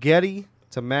 from spaghetti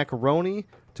to macaroni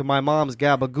to my mom's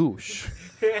gabagoosh.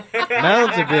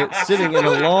 Mounds of it sitting in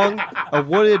a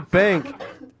wooded bank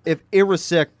of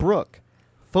Irisek Brook.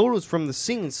 Photos from the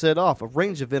scene set off a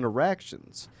range of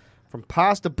interactions, from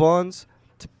pasta buns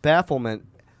to bafflement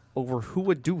over who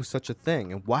would do such a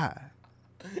thing and why.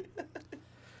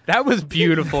 That was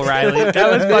beautiful, Riley.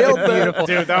 That was fucking beautiful.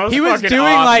 Dude, that was he was fucking doing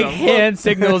like awesome. hand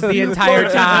signals the entire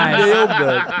Nailed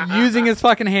time, it. using his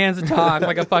fucking hands to talk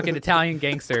like a fucking Italian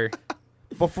gangster.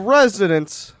 But for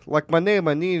residents like my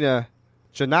neighbor Nina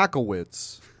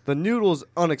Janakowicz, the noodle's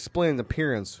unexplained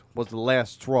appearance was the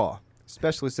last straw,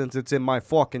 especially since it's in my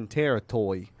fucking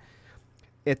territory.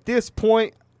 At this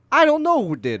point, I don't know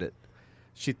who did it.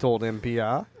 she told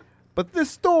NPR. But this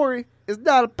story is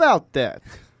not about that.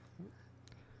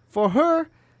 For her,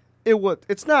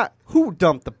 it's not who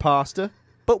dumped the pasta,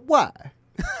 but why.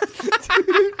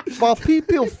 While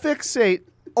people fixate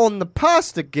on the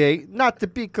pasta gate, not to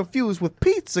be confused with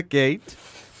Pizzagate,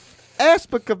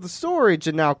 aspect of the story,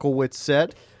 Janalkowitz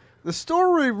said, the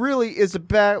story really is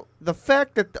about the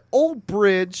fact that the old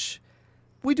bridge,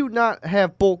 we do not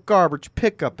have bulk garbage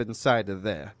pickup inside of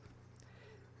there.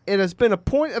 It has been a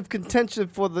point of contention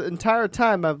for the entire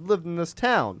time I've lived in this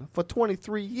town, for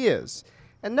 23 years.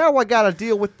 And now I gotta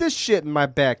deal with this shit in my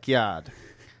backyard.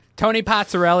 Tony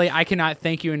Pazzarelli, I cannot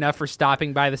thank you enough for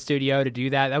stopping by the studio to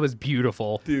do that. That was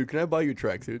beautiful. Dude, can I buy you a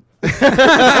tracksuit? Bro,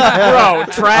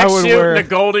 tracksuit and a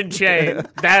golden chain.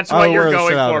 That's what you're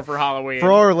going for Halloween.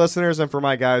 For all our listeners and for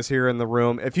my guys here in the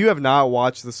room, if you have not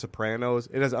watched The Sopranos,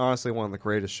 it is honestly one of the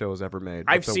greatest shows ever made.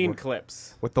 I've seen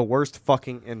clips. With the worst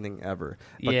fucking ending ever.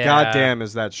 But Yeah. goddamn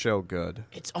is that show good.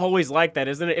 It's always like that,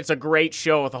 isn't it? It's a great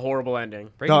show with a horrible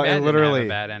ending. Breaking Bad it didn't literally, have a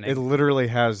bad ending. it literally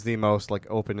has the most like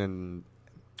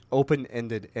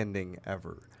open-ended ending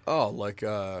ever. Oh, like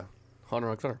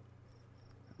Hunter x Hunter.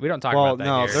 We don't talk about that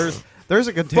no, here. there's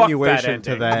a continuation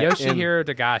to that. Yoshihiro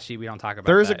Togashi, we don't talk about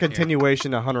that. There is a here.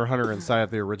 continuation to Hunter x Hunter inside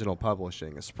of the original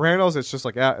publishing. Sopranos, it's just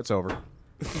like, it's over.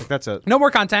 Like, that's it. No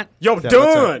more content. Yo,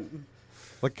 done!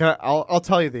 Like, I'll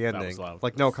tell you the was ending. loud.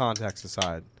 Like, no context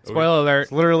aside. Spoiler alert.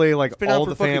 It's literally like been out all for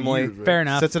the fucking family years, right? Fair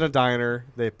enough. sits in a diner.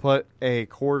 They put a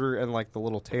quarter in like the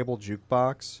little table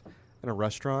jukebox in a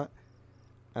restaurant,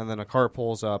 and then a car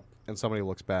pulls up and somebody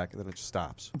looks back, and then it just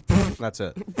stops. And that's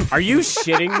it. Are you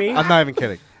shitting me? I'm not even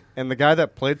kidding. And the guy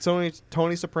that played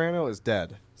Tony Soprano is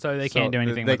dead. So they can't do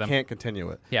anything they with him. can't continue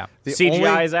it. Yeah.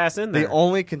 CGI his ass in there. The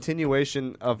only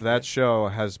continuation of that show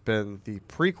has been the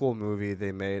prequel movie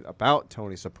they made about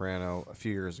Tony Soprano a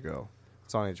few years ago.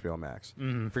 It's on HBO Max.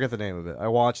 Mm-hmm. Forget the name of it. I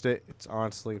watched it. It's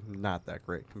honestly not that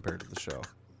great compared to the show.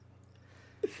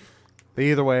 But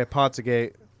either way,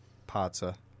 Pizzagate.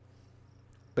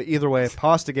 But either way,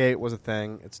 Pastagate was a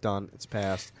thing. It's done. It's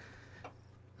passed.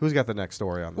 Who's got the next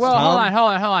story on this? Well, Tom? hold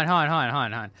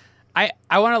on.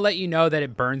 I want to let you know that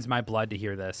it burns my blood to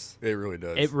hear this. It really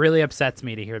does. It really upsets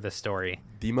me to hear this story.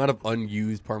 The amount of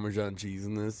unused Parmesan cheese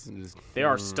in this. They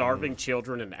are starving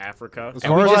children in Africa. As And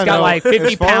far we as just I got know- like as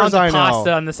 50 far as pounds of I know,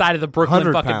 pasta on the side of the Brooklyn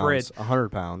 100 fucking pounds, bridge. 100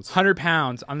 pounds. 100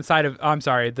 pounds on the side of,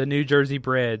 the New Jersey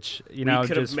Bridge. You know, We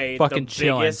could just have made fucking the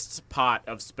chilling. biggest pot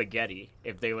of spaghetti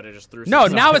if they would have just threw No,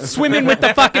 some now sauce. it's swimming with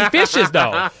the fucking fishes,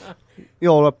 though.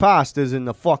 Yo, the pasta's in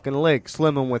the fucking lake,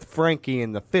 swimming with Frankie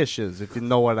and the fishes, if you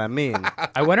know what I mean.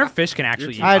 I wonder if fish can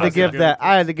actually eat I had to pasta.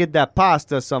 give that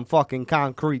pasta some fucking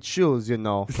concrete shoes, you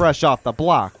know, fresh off the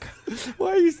block.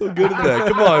 Why are you so good at that?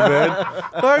 Come on, man.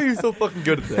 Why are you so fucking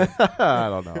good at that? I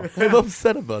don't know. I'm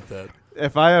upset about that.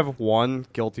 If I have one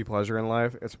guilty pleasure in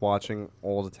life, it's watching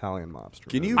old Italian mobsters.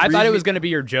 Can you I thought read it was me- going to be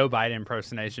your Joe Biden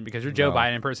impersonation because your Joe No.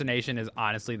 Biden impersonation is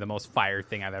honestly the most fire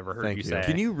thing I've ever heard Thank you you. say.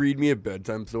 Can you read me a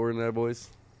bedtime story in that voice?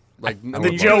 Like The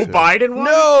Joe Biden one?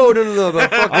 No. The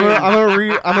fucking I'm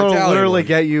gonna Italian literally one.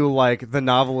 get you like the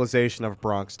novelization of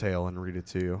Bronx Tale and read it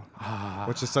to you,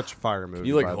 which is such a fire movie. Can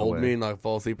you like by the hold way. me and like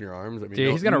fall asleep in your arms? I mean,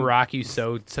 Dude, he's going to rock you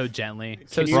so gently,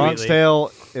 so Bronx sweetly.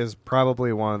 Tale is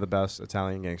probably one of the best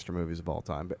Italian gangster movies of all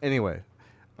time. But anyway,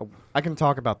 I can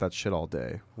talk about that shit all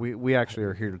day. We actually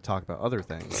are here to talk about other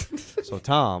things. So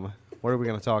Tom, what are we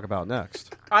going to talk about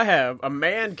next? I have a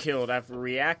man killed after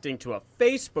reacting to a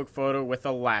Facebook photo with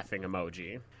a laughing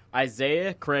emoji.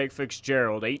 Isaiah Craig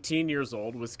Fitzgerald, 18 years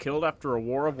old, was killed after a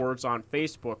war of words on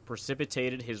Facebook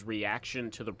precipitated his reaction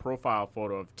to the profile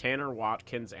photo of Tanner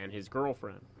Watkins and his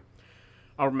girlfriend.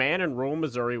 A man in rural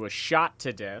Missouri was shot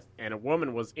to death, and a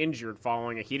woman was injured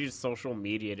following a heated social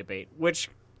media debate, which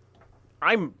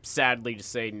I'm sadly to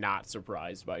say not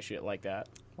surprised by shit like that.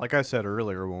 Like I said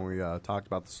earlier when we talked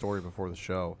about the story before the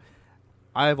show,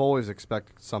 I've always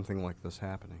expected something like this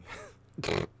happening.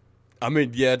 I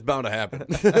mean, yeah, it's bound to happen.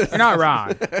 You're not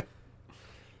wrong.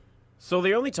 So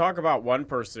they only talk about one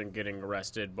person getting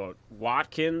arrested, but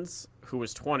Watkins, who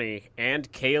was 20,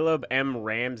 and Caleb M.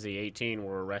 Ramsey, 18,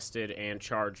 were arrested and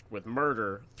charged with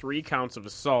murder, 3 counts of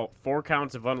assault, 4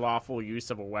 counts of unlawful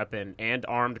use of a weapon, and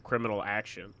armed criminal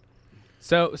action.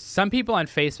 So some people on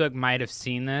Facebook might have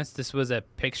seen this. This was a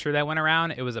picture that went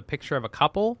around. It was a picture of a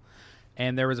couple,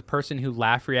 and there was a person who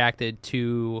laugh reacted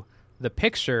to the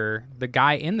picture. The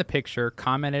guy in the picture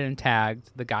commented and tagged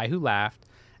the guy who laughed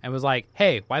and was like,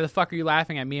 hey, why the fuck are you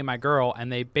laughing at me and my girl?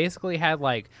 And they basically had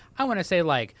like, I want to say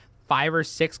like 5 or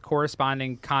 6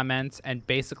 corresponding comments, and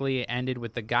basically ended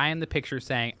with the guy in the picture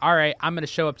saying, all right, I'm going to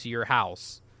show up to your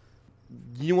house.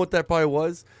 You know what that probably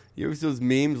was? You ever see those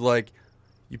memes like,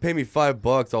 You pay me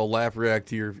 $5, I'll laugh react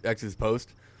to your ex's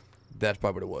post. That's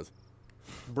probably what it was.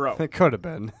 Bro. It could have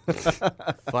been.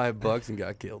 $5 and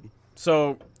got killed.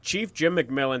 So, Chief Jim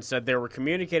McMillan said they were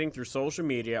communicating through social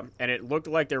media, and it looked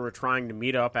like they were trying to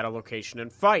meet up at a location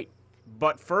and fight.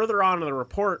 But further on in the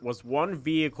report was one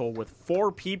vehicle with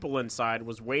 4 people inside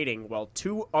was waiting while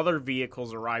 2 other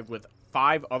vehicles arrived with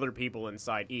 5 other people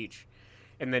inside each.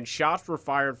 And then shots were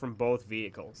fired from both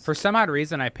vehicles. For some odd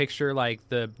reason, I picture like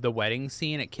the wedding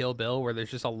scene at Kill Bill where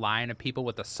there's just a line of people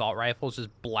with assault rifles just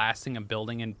blasting a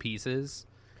building in pieces.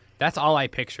 That's all I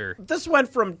picture. This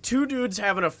went from 2 dudes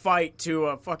having a fight to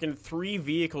a fucking 3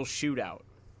 vehicle shootout.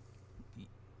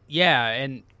 Yeah,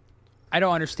 and I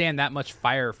don't understand that much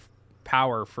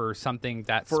firepower for something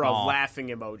that for small. A laughing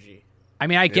emoji. I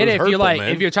mean, I get it if you like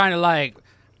if you're trying to like,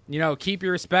 you know, keep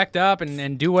your respect up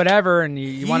and do whatever, and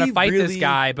you want to fight this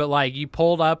guy, but like you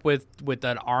pulled up with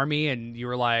an army and you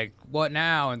were like, what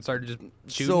now? And started just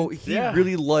shooting. So he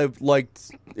really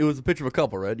liked. It was a picture of a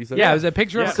couple, right? You said it was a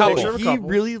picture of a couple. He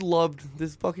really loved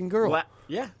this fucking girl.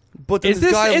 Yeah. But then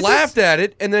this guy laughed at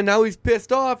it, and then now he's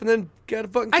pissed off, and then got to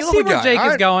fucking kill I see the guy. where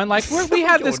Jake is going. Like we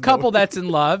have this couple that's in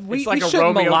love. We like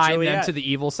shouldn't malign them to the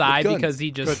evil side guns. because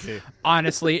he just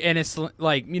honestly innocent,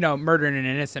 like, you know, murdering an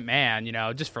innocent man, you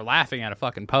know, just for laughing at a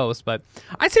fucking post. But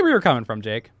I see where you're coming from,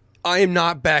 Jake. I am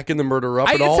not backing the murder up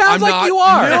at all. It sounds like you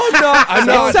are. No, I'm not. I'm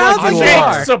not. It sounds like you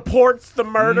are. Jake supports the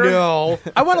murder. No.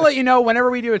 I want to let you know,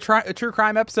 whenever we do a true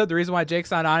crime episode, the reason why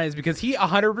Jake's not on it is because he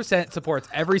 100% supports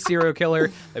every serial killer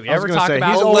that we ever talk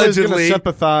about. He's always going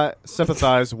to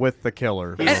sympathize with the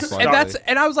killer.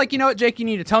 And I was like, you know what, Jake, you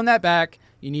need to tone that back.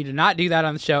 You need to not do that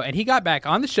on the show. And he got back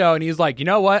on the show, and he was like, you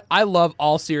know what? I love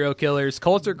all serial killers.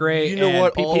 Cults are great. You know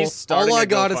what? All I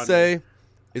got to GoFundMe. say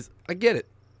is I get it.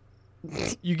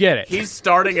 You get it. He's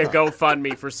starting a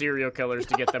GoFundMe for serial killers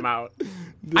to get them out.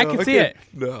 I can see it.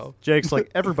 No. Jake's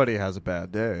like, everybody has a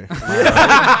bad day. All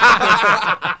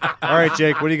right,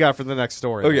 Jake, what do you got for the next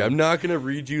story? Okay, I'm not going to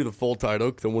read you the full title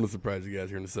because I want to surprise you guys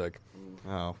here in a sec.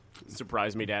 Oh.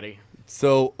 Surprise me, Daddy.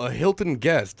 So, a Hilton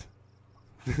guest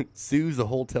sues a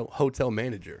hotel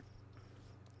manager.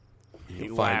 He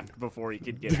laughed before he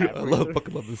could get halfway. I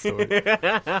fucking love this story.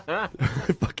 I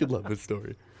fucking love this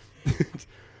story.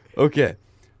 Okay,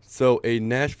 so a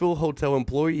Nashville hotel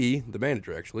employee, the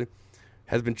manager actually,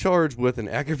 has been charged with an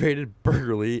aggravated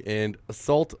burglary and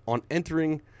assault on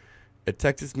entering a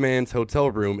Texas man's hotel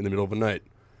room in the middle of the night.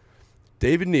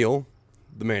 David Neal,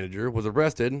 the manager, was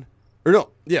arrested.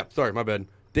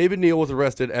 David Neal was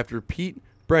arrested after Pete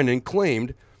Brennan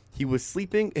claimed he was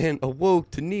sleeping and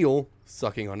awoke to Neal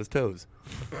sucking on his toes.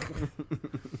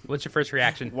 What's your first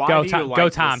reaction? Why go, do you Tom. like Go,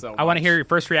 this Tom. so I want to much? hear your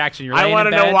first reaction. You're I want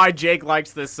to know why Jake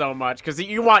likes this so much. Because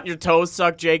you want your toes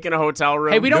sucked, Jake, in a hotel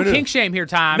room. Hey, we don't kink shame here,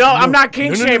 Tom. No, I'm not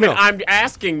kink No. shaming. I'm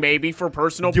asking maybe for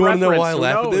personal Do you want preference. to know why I Who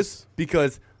laugh at knows? this?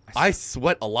 Because I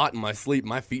sweat a lot in my sleep.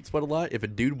 My feet sweat a lot. If a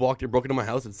dude broke into my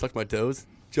house and sucked my toes,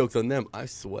 joke's on them. I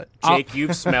sweat. Jake,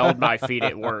 you've smelled my feet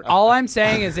at work. All I'm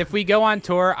saying is if we go on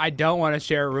tour, I don't want to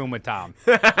share a room with Tom.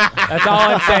 That's all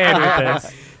I'm saying with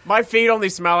this. My feet only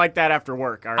smell like that after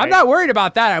work, all right? I'm not worried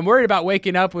about that. I'm worried about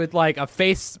waking up with like a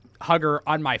face hugger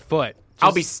on my foot.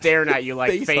 I'll be staring at you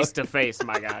like face to face,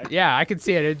 my guy. Yeah, I could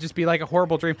see it. It'd just be like a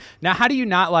horrible dream. Now, how do you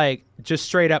not like just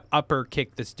straight up upper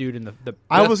kick this dude in the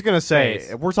I was going to say, face?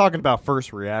 if we're talking about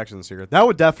first reactions here, that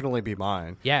would definitely be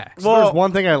mine. Yeah. So there's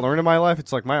one thing I learned in my life.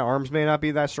 It's like my arms may not be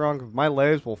that strong. But my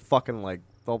legs will fucking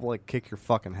they'll like kick your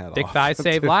fucking head Dick off. thighs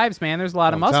save Dude. lives, man. There's a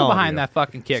lot of I'm muscle telling behind you. that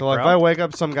fucking kick, So like bro. if I wake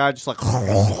up, some guy just like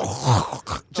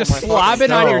just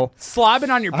slobbing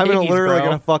on your I'm piggies, literally bro.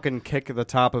 gonna fucking kick the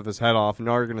top of his head off, and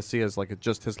all you're gonna see is like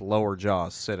just his lower jaw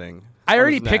sitting. I on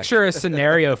already his neck. picture a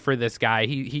scenario for this guy.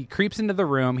 He creeps into the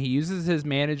room. He uses his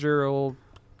managerial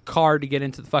card to get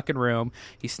into the fucking room.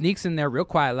 He sneaks in there real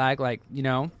quiet, like, you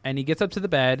know, and he gets up to the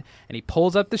bed and he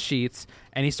pulls up the sheets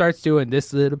and he starts doing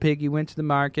this little piggy went to the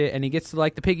market, and he gets to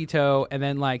like the piggy toe and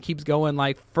then like keeps going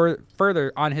like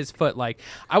further on his foot. Like,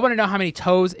 I want to know how many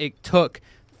toes it took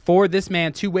for this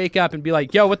man to wake up and be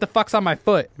like, yo, what the fuck's on my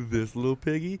foot? This little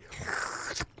piggy.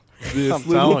 I'm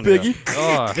telling you.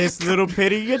 This little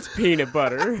piggy gets peanut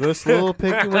butter. This little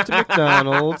piggy went to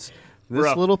McDonald's. This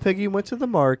Bruh. little piggy went to the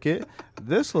market.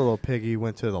 This little piggy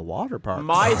went to the water park.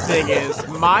 My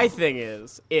thing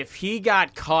is, if he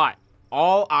got caught,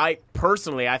 I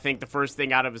think the first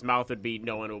thing out of his mouth would be,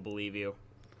 no one will believe you.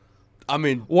 I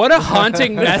mean, What a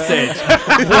haunting message.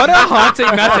 What a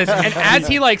haunting message. And as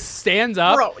he like stands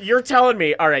up, Bro, you're telling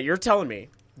me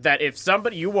that if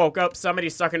you woke up,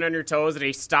 somebody's sucking on your toes, and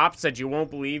he stopped, said you won't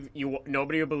believe you,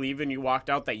 nobody would believe, and you walked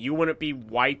out, that you wouldn't be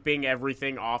wiping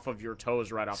everything off of your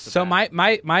toes right off the bat.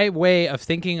 So my way of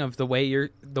thinking of the way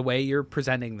you're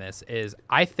presenting this is,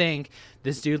 I think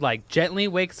this dude like gently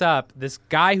wakes up. This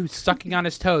guy who's sucking on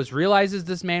his toes realizes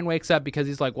this man wakes up because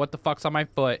he's like, "What the fuck's on my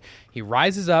foot?" He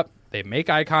rises up. They make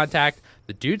eye contact.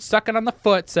 The dude sucking on the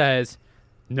foot says,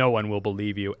 "No one will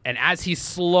believe you." And as he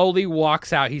slowly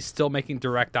walks out, he's still making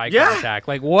direct eye contact.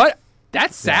 Like, what?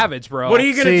 That's savage, bro. What are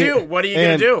you going to do? What are you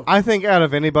going to do? I think out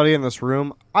of anybody in this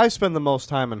room, I spend the most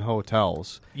time in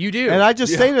hotels. You do. And I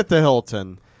just stayed at the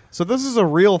Hilton. So this is a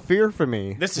real fear for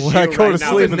me. This is when I go to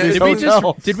sleep in these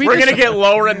hotels. We're going to get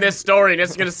lower in this story, and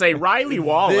it's going to say Riley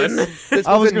Wallen.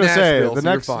 I was going to say, the so next...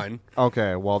 you're fine.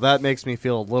 Okay, well, that makes me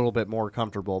feel a little bit more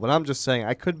comfortable. But I'm just saying,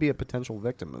 I could be a potential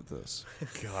victim of this.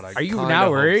 God, Are you now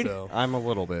worried? So. I'm a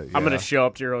little bit, yeah. I'm going to show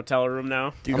up to your hotel room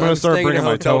now. Dude, I'm going to start bringing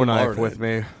my toe knife with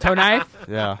me. Toe knife?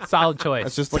 Yeah. Solid choice.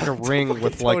 It's just like a ring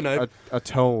with like a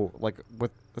toe, like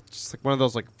with... It's just like one of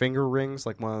those like finger rings,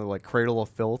 like one of the like Cradle of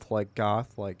Filth, like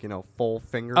goth, like, you know, full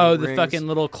finger Oh, rings. the fucking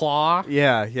little claw?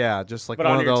 Yeah, just like But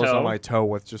one on of your those toe? on my toe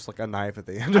with just like a knife at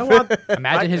the end of it.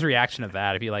 Imagine his reaction of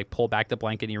that if you like pull back the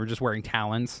blanket and you were just wearing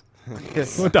talons.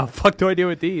 What the fuck do I do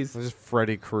with these? Just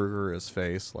Freddy Krueger his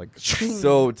face, like.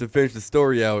 So to finish the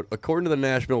story out, according to the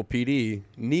Nashville PD,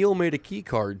 Neil made a key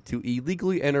card to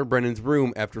illegally enter Brennan's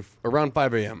room after around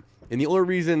 5 a.m. And the only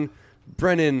reason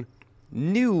Brennan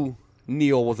knew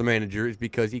Neil was a manager is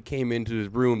because he came into his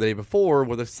room the day before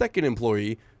with a second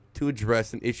employee to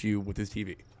address an issue with his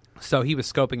TV. So he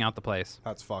was scoping out the place.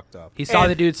 That's fucked up. He saw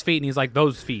the dude's feet and he's like,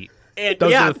 "Those feet. And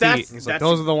Those yeah, are the feet." He's like,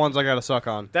 those are the ones I gotta suck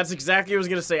on. That's exactly what I was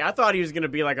going to say. I thought he was going to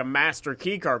be like a master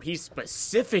key card. He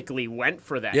specifically went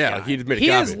for that guy. He just made a He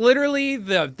copy. is literally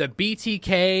the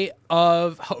BTK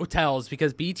of hotels,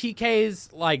 because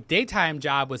BTK's like daytime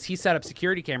job was he set up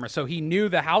security cameras, so he knew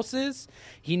the houses,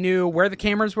 he knew where the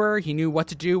cameras were, he knew what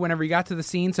to do whenever he got to the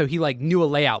scene, so he like knew a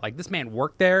layout. Like, this man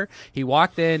worked there. He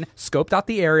walked in, scoped out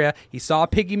the area, he saw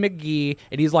Piggy McGee,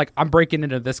 and he's like, "I'm breaking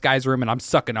into this guy's room and I'm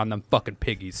sucking on them fucking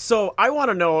piggies." So I want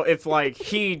to know if like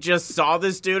he just saw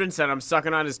this dude and said, "I'm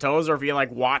sucking on his toes," or if he like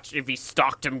watched, if he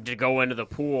stalked him to go into the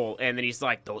pool and then he's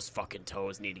like, "Those fucking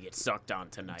toes need to get sucked on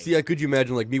tonight." See, could you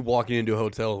imagine like me walking into a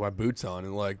hotel with my boots on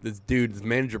and like this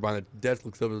manager behind the desk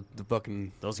looks over the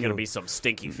fucking... Those are going to be some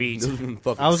stinky feet.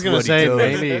 I was going to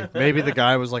say, maybe the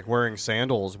guy was like wearing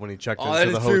sandals when he checked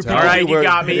into the hotel. All right, you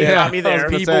got me there.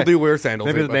 People do wear sandals.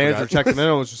 Maybe the manager checked him in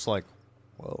and was just like,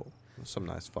 "Whoa, some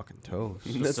nice fucking toes."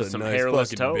 That's Just a some nice hairless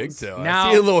fucking toes. big toe. Now-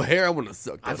 I see a little hair, I want to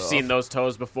suck that I've off. seen those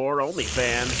toes before.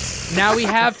 OnlyFans. Now we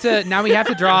have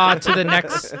to draw to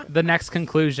the next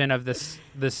conclusion of this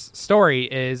story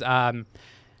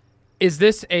is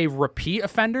this a repeat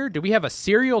offender? Do we have a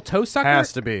serial toe sucker?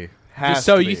 Has to be.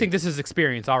 So you think this is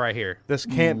experience all right here? This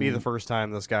can't be the first time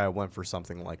this guy went for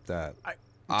something like that.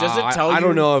 Does it tell you? I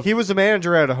don't know if... He was a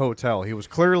manager at a hotel. He was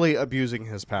clearly abusing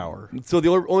his power. So the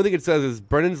only thing it says is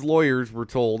Brennan's lawyers were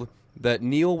told that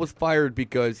Neil was fired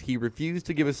because he refused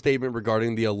to give a statement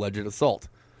regarding the alleged assault.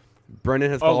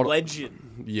 Brennan has filed... Alleged.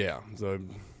 Yeah. So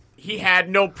He had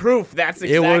no proof. That's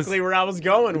exactly where I was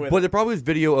going with. But there probably is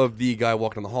video of the guy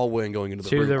walking down the hallway and going into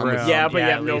the room. Yeah, but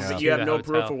you have no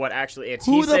proof of what actually. It's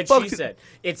he said, she said.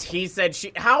 It's he said,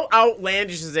 she. How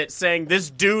outlandish is it saying this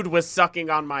dude was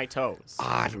sucking on my toes?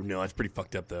 I don't know. It's pretty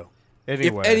fucked up though.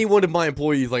 Anyway. If any one of my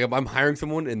employees, like if I'm hiring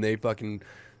someone and they fucking,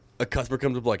 a customer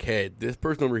comes up like, "Hey, this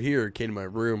person over here came to my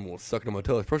room and was sucking on my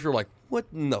toes." The person are like, "What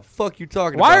in the fuck you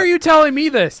talking about? Why are you telling me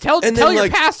this? Tell your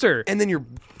pastor." And then your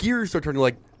gears start turning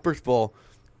like, first of all,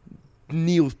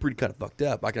 Neil's pretty kind of fucked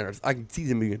up. I can see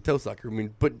him being a toe sucker. I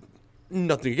mean, but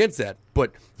nothing against that.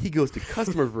 But he goes to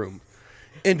customer's room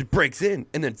and breaks in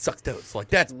and then sucks toes. Like,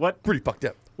 that's pretty fucked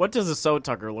up. What does a toe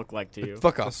tucker look like to you?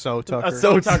 Fuck off. A toe tucker. A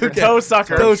toe tucker. Toe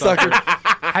sucker. Toe sucker.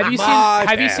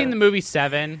 Have you seen the movie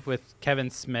Seven with Kevin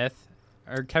Smith?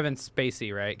 Or Kevin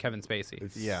Spacey, right? Kevin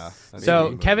Spacey. Yeah.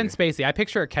 So Kevin Spacey, I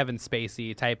picture a Kevin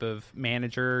Spacey type of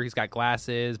manager. He's got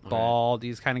glasses, bald.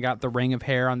 He's kind of got the ring of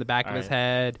hair on the back of his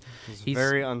head. He's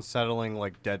very unsettling,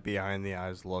 like dead behind the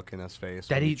eyes look in his face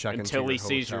That when he- you check Until into he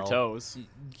sees your hotel. toes.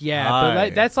 Yeah, Hi.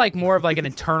 but that's like more of like an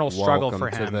internal struggle Welcome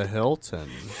for him. to the Hilton.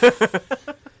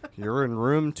 You're in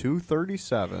room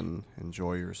 237.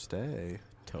 Enjoy your stay.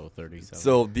 Toe 37.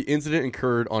 So the incident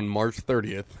occurred on March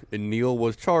 30th, and Neil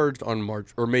was charged on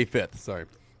May 5th. Sorry,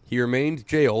 he remained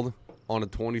jailed on a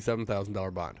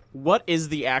 $27,000 bond. What is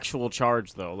the actual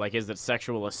charge though? Like, is it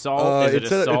sexual assault? Is it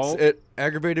assault? It's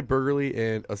aggravated burglary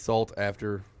and assault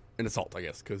after an assault, I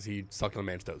guess, because he sucked on a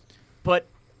man's toes. But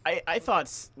I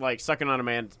thought like sucking on a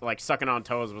man, like sucking on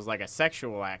toes, was like a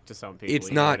sexual act to some people. It's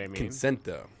you know not what I mean? consent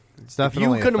though. It's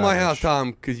definitely if you come to my fetish. house,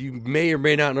 Tom, because you may or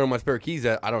may not know where my spare keys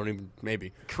at. I don't even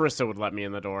maybe. Carissa would let me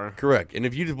in the door. Correct. And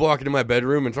if you just walk into my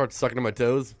bedroom and start sucking on my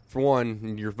toes, for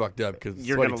one, you're fucked up because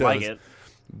You're gonna like it.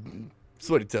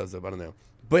 Sweaty toes up. I don't know.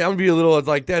 But I'm gonna be a little. It's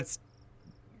like that's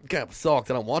kind of assault.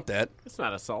 I don't want that. It's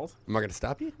not assault. Am I gonna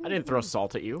stop you? I didn't throw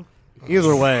salt at you.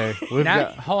 Either way, we've Now,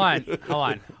 got. hold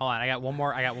on. I got one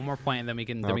more point, and then we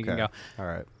can go. All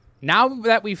right. Now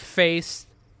that we've faced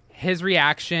his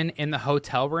reaction in the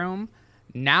hotel room,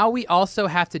 now we also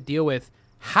have to deal with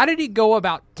how did he go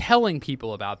about telling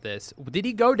people about this? Did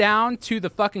he go down to the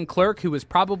fucking clerk who was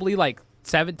probably like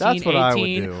 17, That's what I would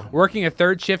 18, do. working a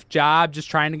third shift job, just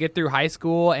trying to get through high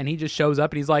school, and he just shows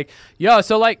up and he's like, yo,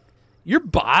 so like your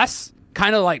boss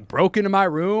kind of like broke into my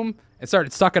room and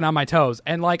started sucking on my toes.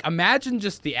 And like imagine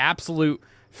just the absolute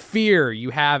fear you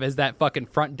have as that fucking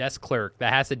front desk clerk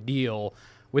that has to deal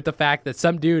with the fact that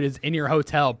some dude is in your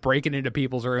hotel breaking into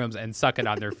people's rooms and sucking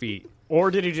on their feet.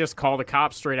 Or did he just call the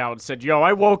cops straight out and said, yo,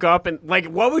 I woke up and, like,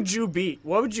 what would you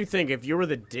think if you were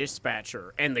the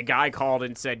dispatcher and the guy called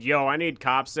and said, yo, I need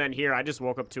cops sent here. I just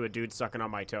woke up to a dude sucking on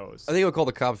my toes. I think I'll call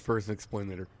the cops first and explain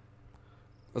later.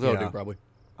 That's what I'll Yeah. do probably.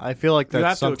 I feel like You have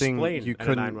that's to something explain you in a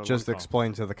couldn't 911 just call.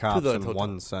 explain to the cops the in hotel.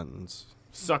 one sentence.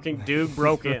 Sucking dude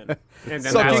broke in. And then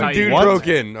that's Sucking how you dude What? broke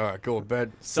in. All right, cool.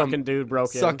 Bed. Sucking dude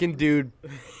broke in. Sucking dude.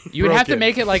 You would have to broken.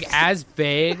 make it like as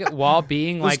vague while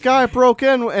being This like guy broke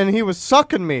in and he was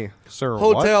sucking me, sir.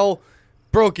 Hotel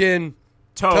broke in.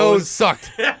 Toes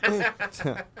sucked.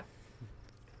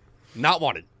 Not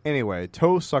wanted. Anyway,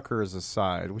 toe suckers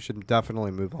aside, we should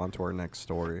definitely move on to our next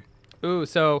story. Ooh,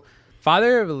 so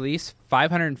father of at least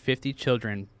 550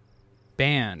 children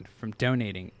banned from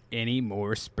donating any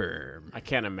more sperm. I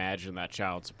can't imagine that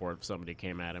child support if somebody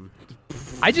came at him.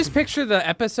 I just picture the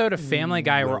episode of Family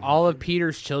Guy where all of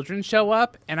Peter's children show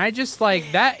up, and I just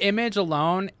like that image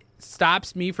alone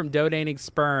stops me from donating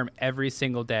sperm every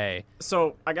single day.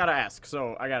 So I gotta ask.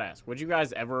 Would you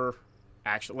guys ever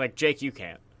actually, like Jake, you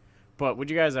can't, but would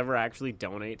you guys ever actually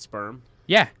donate sperm?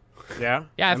 Yeah. Yeah.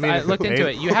 Yeah, I mean, I looked into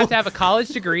it. You have to have a college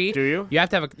degree. Do you? You have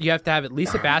to have at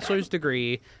least a bachelor's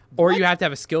degree, or you have to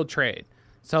have a skilled trade.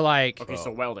 So like, Okay, so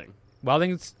welding.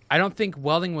 welding's. I don't think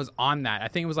welding was on that. I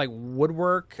think it was like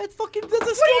woodwork. That's a skill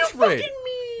trade.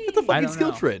 That's a I fucking don't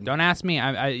skill know. trade. Don't ask me.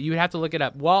 You would have to look it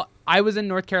up. Well, I was in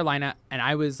North Carolina, and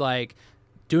I was like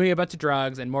doing a bunch of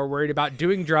drugs and more worried about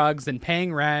doing drugs than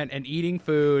paying rent and eating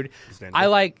food.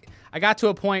 I got to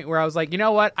a point where I was like, you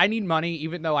know what? I need money,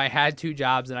 even though I had 2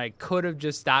 jobs and I could have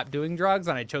just stopped doing drugs,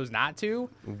 and I chose not to.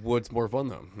 What's more fun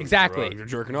though? Exactly. You're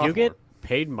jerking off. You get more.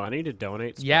 paid money to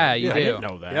donate sperm? Yeah, you Yeah, do. I I didn't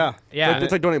know that. Yeah. Yeah,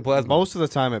 It's like donating plasma. Most of the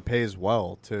time it pays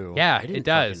well, too. yeah, I didn't it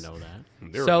does. fucking know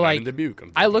that. They were So mad like, in Dubuque,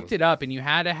 I'm I telling looked you. it up, and you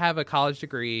had to have a college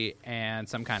degree and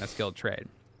some kind of skilled trade.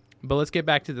 But let's get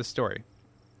back to the story.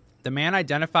 The man,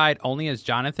 identified only as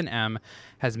Jonathan M.,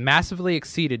 has massively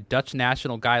exceeded Dutch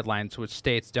national guidelines, which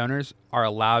states donors are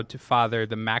allowed to father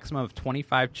the maximum of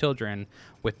 25 children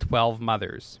with 12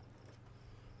 mothers.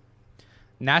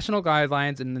 National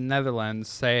guidelines in the Netherlands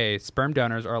say sperm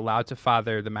donors are allowed to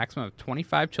father the maximum of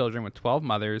 25 children with 12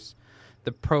 mothers.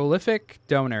 The prolific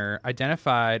donor,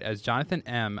 identified as Jonathan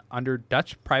M., under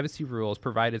Dutch privacy rules,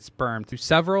 provided sperm through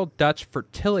several Dutch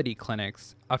fertility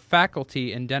clinics, a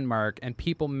faculty in Denmark, and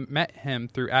people met him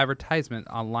through advertisement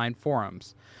online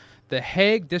forums. The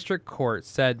Hague District Court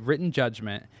said written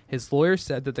judgment. His lawyer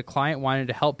said that the client wanted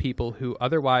to help people who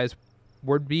otherwise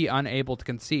would be unable to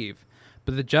conceive.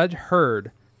 But the judge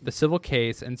heard the civil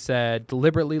case and said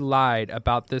deliberately lied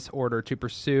about this order to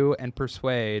pursue and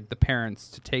persuade the parents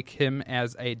to take him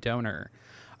as a donor.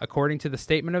 According to the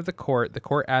statement of the court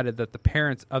added that the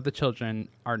parents of the children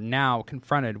are now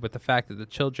confronted with the fact that the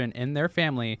children in their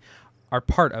family are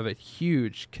part of a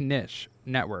huge Knish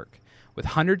network with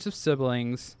hundreds of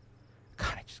siblings.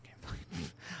 God, I just can't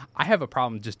believe I have a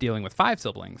problem just dealing with 5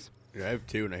 siblings. Yeah, I have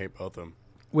 2 and I hate both of them.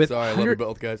 With Sorry, I love you 100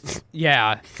 both, guys.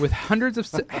 Yeah, with hundreds of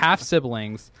half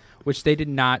siblings, which they did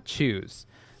not choose.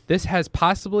 This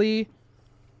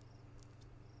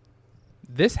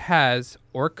has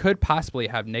or could possibly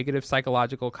have negative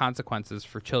psychological consequences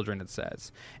for children, it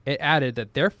says. It added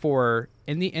that therefore,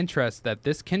 in the interest that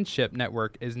this kinship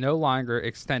network is no longer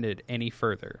extended any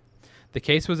further. The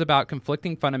case was about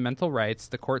conflicting fundamental rights,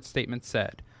 the court statement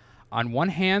said. On one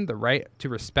hand, the right to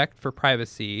respect for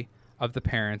privacy of the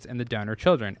parents and the donor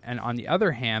children, and on the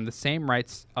other hand, the same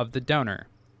rights of the donor.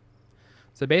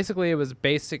 So basically, it was a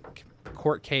basic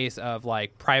court case of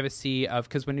like privacy of,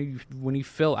 because when you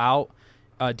fill out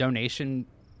a donation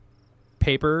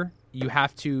paper, you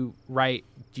have to write,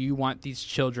 do you want these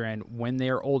children when they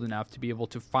are old enough to be able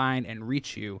to find and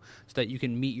reach you so that you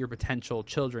can meet your potential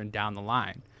children down the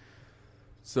line?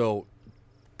 So,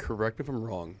 correct me if I'm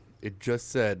wrong. It just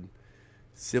said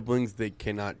siblings they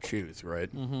cannot choose,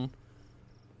 right? Mm-hmm.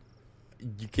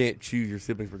 You can't choose your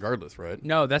siblings regardless, right?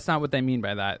 No, that's not what they mean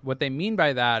by that. What they mean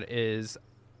by that is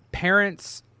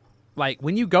parents, like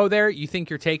when you go there, you think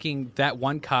you're taking that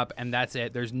one cup and that's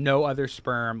it. There's no other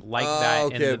sperm like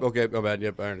that. Okay, my bad.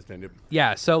 Yep, I understand. Yep.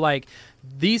 Yeah, so like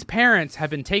these parents have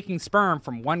been taking sperm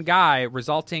from one guy,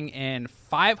 resulting in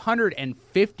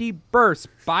 550 births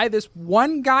by this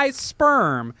one guy's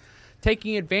sperm,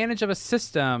 taking advantage of a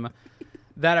system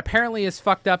that apparently is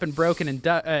fucked up and broken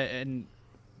in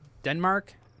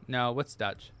Denmark? No, what's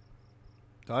Dutch?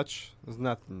 Dutch? Isn't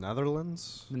that the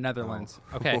Netherlands? The Netherlands.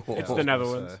 Oh. Okay. It's the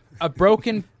Netherlands. A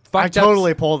broken I fucked up...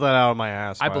 totally pulled that out of my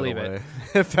ass. I by believe the it. way.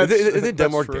 If that's, Is it that's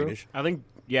Denmark true. Danish? I think,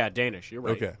 yeah, Danish. You're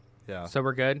right. Okay. Yeah. So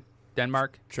we're good?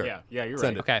 Denmark? Sure. Yeah, you're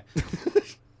Send right.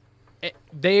 Okay.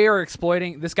 They are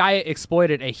exploiting... This guy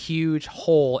exploited a huge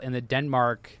hole in the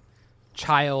Denmark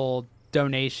child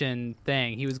donation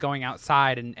thing. He was going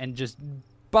outside and just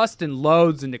busting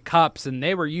loads into cups, and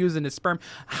they were using his sperm.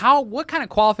 What kind of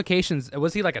qualifications?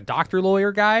 Was he like a doctor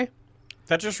lawyer guy?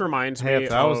 That just reminds me Hey, if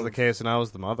that was of- the case and I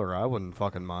was the mother, I wouldn't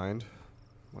fucking mind.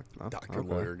 Doctor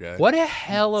lawyer guy. What a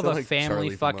hell of Sound a like family Charlie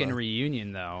from, fucking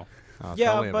reunion, though.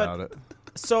 Yeah, tell me but- about it.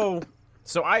 So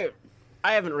I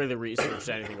haven't really researched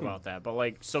anything about that, but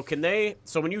like, so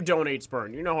when you donate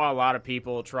sperm, you know how a lot of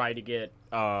people try to get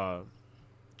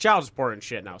child support and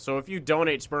shit now. So if you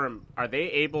donate sperm, are they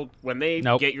able, when they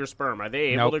Nope. get your sperm, are they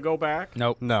able Nope. to go back?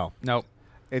 Nope. No. Nope.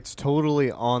 It's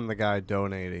totally on the guy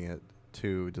donating it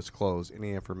to disclose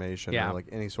any information Yeah. or like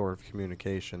any sort of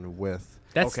communication with.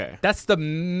 That's the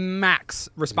max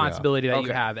responsibility that you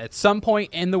Okay. have. At some point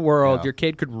in the world, Yeah. your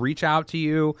kid could reach out to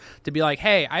you to be like,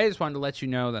 "Hey, I just wanted to let you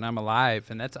know that I'm alive,"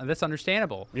 and that's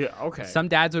understandable. Yeah, okay. Some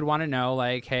dads would want to know,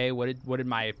 like, "Hey, what did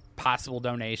my possible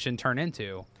donation turn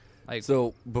into?" Like,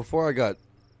 So before I got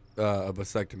a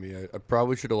vasectomy, I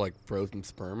probably should have like frozen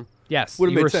sperm. yes,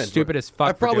 Would've you made were sense, stupid but as fuck.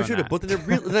 I probably for should doing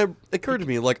have, but then it occurred to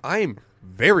me like I am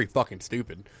very fucking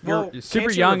stupid. Well, You're super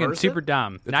can't you young and reverse super it?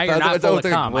 dumb. It's Now about- you're not it's full of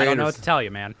like a cum. I don't know brain or what to tell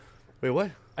you, man. Wait,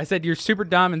 what? I said you're super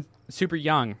dumb and super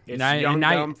young. It's Now- young,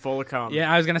 now- dumb, full of cum.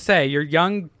 Yeah, I was gonna say you're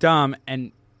young, dumb,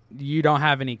 and you don't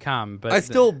have any cum. But I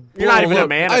still You're not blow even a load.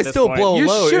 man at I this still point. blow You're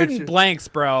load. shooting It's- blanks,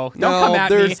 bro. Don't No, come at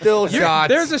there's me. still shots.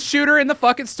 There's a shooter in the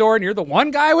fucking store, and you're the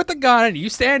one guy with the gun, and you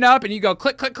stand up and you go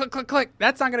click, click, click, click, click.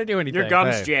 That's not gonna do anything. Your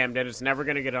gun's Hey. jammed and it's never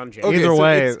going to get unjammed. Okay, Either so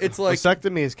way, it's like-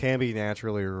 vasectomies can be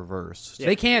naturally reversed.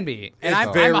 They can be, and It's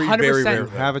I'm very, 100%. very You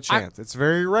rare. have a chance. It's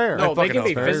very rare. No, they fucking can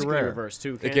be know. physically Very rare. reversed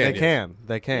too. They Can't can.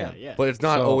 They can. Yeah. But it's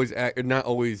not So-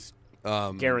 always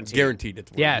Guaranteed. Guaranteed.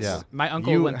 It's Yes, Yeah. my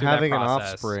uncle You went through having that an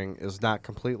process. offspring is not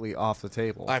completely off the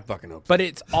table. I fucking hope. So. But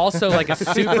it's also like a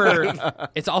super.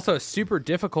 It's also a super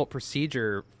difficult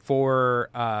procedure for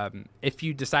if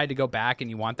you decide to go back and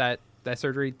you want that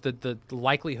surgery. The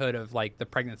likelihood of like the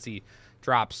pregnancy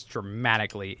drops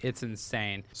dramatically. It's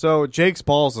insane. So, Jake's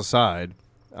balls aside,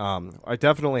 I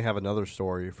definitely have another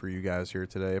story for you guys here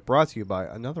today. Brought to you by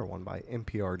another one by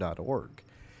NPR.org.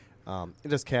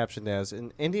 It is captioned as,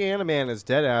 "An Indiana man is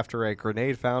dead after a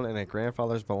grenade found in a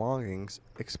grandfather's belongings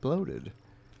exploded."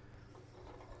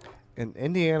 An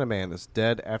Indiana man is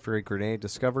dead after a grenade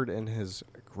discovered in his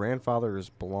grandfather's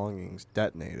belongings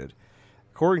detonated.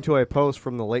 According to a post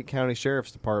from the Lake County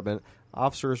Sheriff's Department,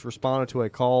 officers responded to a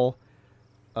call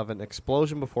of an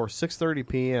explosion before 6:30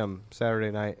 p.m.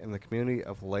 Saturday night in the community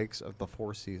of Lakes of the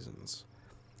Four Seasons.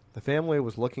 The family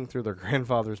was looking through their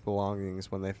grandfather's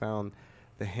belongings when they found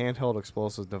the handheld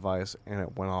explosive device and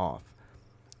it went off.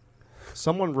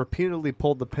 Someone repeatedly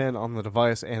pulled the pin on the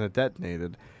device and it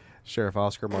detonated. Sheriff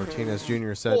Oscar Martinez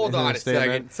Jr. said Hold in on a a statement.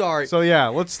 second. Sorry. So yeah,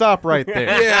 let's stop right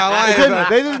there. Yeah,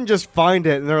 They didn't just find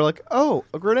it and they're like, "Oh,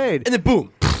 a grenade." and then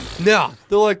boom. No,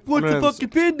 they're like, "What's the fucking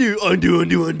pin do? Undo.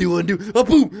 Oh,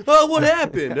 boom. Oh, what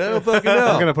happened? I don't fucking know."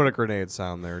 I'm gonna put a grenade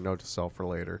sound there. Note to self for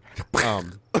later.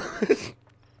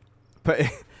 But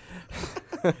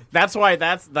That's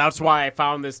why I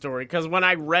found this story, because when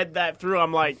I read that through,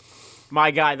 I'm like,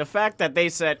 my guy, the fact that they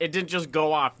said it didn't just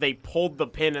go off, they pulled the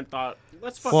pin and thought,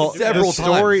 let's fucking well, do several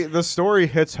that. the story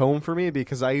hits home for me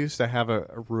because I used to have a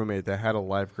roommate that had a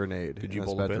live grenade in you his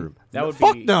pull the pin? bedroom. That would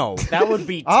Fuck be no. That would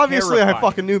be Obviously, I terrifying.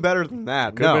 fucking knew better than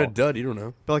that. Could have No, been a dud. You don't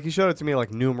know. but like he showed it to me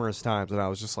like numerous times, and I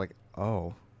was just like,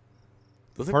 "Oh."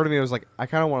 Those are- Part of me was like, I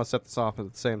kind of want to set this off,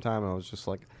 at the same time, I was just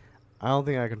like, I don't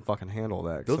think I can fucking handle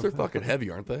that. Those are fucking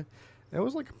heavy, aren't they? It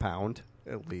was like a pound.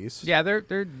 at least. Yeah, they're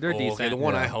decent. Okay, the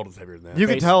one I held is heavier than that. You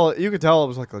could tell it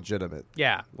was like legitimate.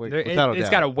 Yeah, Like, it's without a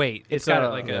doubt. got a weight. It's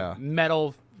got like yeah. a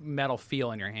metal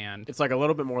feel in your hand. It's like a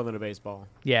little bit more than a baseball.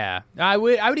 Yeah, I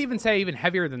would even say even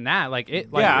heavier than that. Like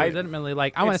it. Like, yeah, legitimately.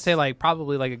 Like I want to say like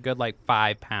probably like a good like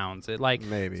 5 pounds. It like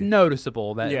maybe it's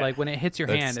noticeable that like when it hits your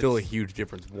That's hand, still it's a huge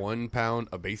difference. 1 pound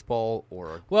a baseball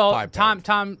or a well. 5 pound.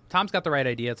 Tom's got the right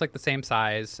idea. It's like the same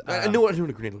size. I know what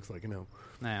a grenade looks like. I know.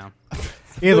 Yeah.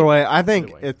 Either way, I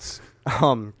think it's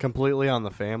completely on the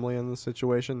family in this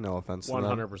situation. No offense to them.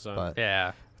 100%. But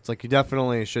yeah. It's like you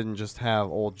definitely shouldn't just have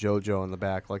old JoJo in the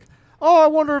back like, oh, I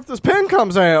wonder if this pin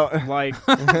comes out. Like,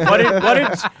 what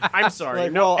did I'm sorry.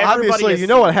 Like, no, well, obviously, you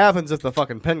know what happens if the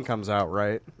fucking pin comes out,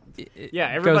 right? Yeah,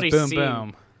 everybody's goes boom, seen.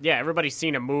 boom. Yeah, everybody's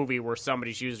seen a movie where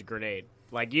somebody's used a grenade.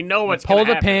 Like, you know what's pull gonna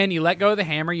the happen. pin, you let go of the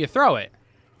hammer, you throw it.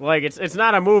 Like, it's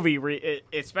not a movie,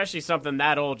 especially something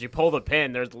that old. You pull the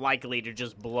pin, there's likely to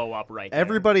just blow up right there.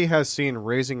 Everybody has seen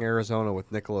Raising Arizona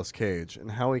with Nicolas Cage and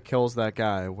how he kills that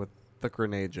guy with the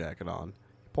grenade jacket on.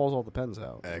 He pulls all the pins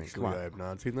out. Actually, I have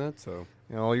not seen that, so...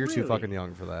 You know, you're too Really? fucking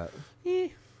young for that.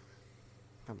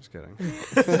 I'm just kidding.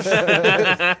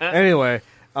 Anyway,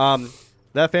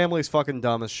 that family's fucking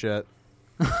dumb as shit.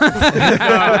 We're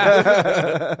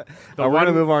going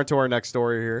to move on to our next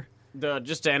story here.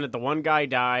 Just to end it, the one guy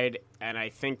died, and I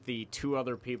think the 2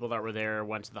 other people that were there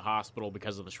went to the hospital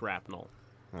because of the shrapnel.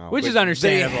 Oh. Which is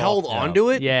understandable. They held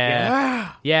onto it?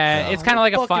 Yeah. Yeah, it's kind of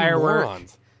like a Fucking firework.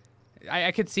 morons.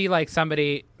 I could see like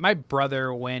somebody, my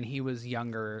brother, when he was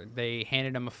younger, they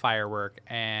handed him a firework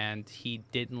and he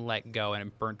didn't let go and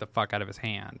it burnt the fuck out of his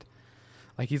hand.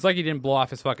 Like he's like he didn't blow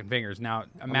off his fucking fingers. Now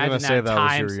imagine I'm gonna that say that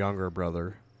times. was your younger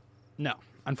brother. No,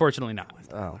 unfortunately not.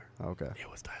 Oh, okay.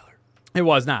 It was Tyler. It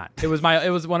was not. It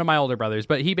was one of my older brothers,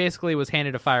 but he basically was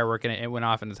handed a firework and it went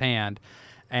off in his hand,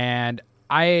 and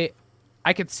I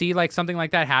could see like something like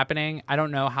that happening. I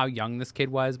don't know how young this kid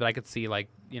was, but I could see like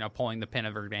pulling the pin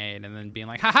of a grenade and then being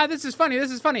like, "Haha, this is funny, and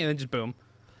then just boom.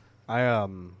 When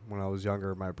I was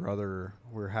younger, my brother,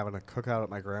 we were having a cookout at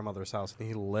my grandmother's house, and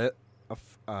he lit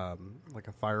like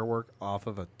a firework off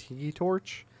of a tiki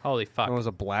torch. Holy fuck! And it was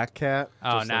a black cat.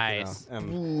 Oh, just nice. Like,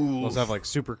 and those have like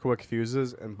super quick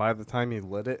fuses, and by the time he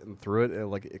lit it and threw it, it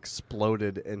like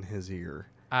exploded in his ear.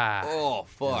 Oh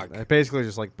fuck! And it basically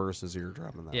just like burst his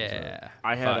eardrum. And that was it.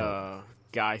 I had a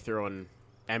guy throwing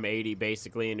M80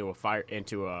 basically into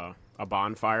a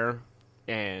bonfire,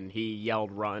 and he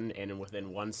yelled "run!" and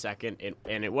within 1 second,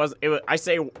 it was I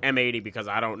say M80 because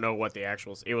I don't know what the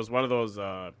actual. It was one of those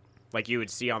like you would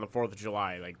see on the 4th of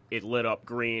July, like it lit up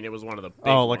green. It was one of the big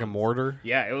like ones. a mortar.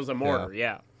 Yeah, it was a mortar.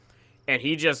 Yeah. And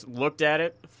he just looked at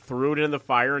it, threw it in the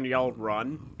fire, and yelled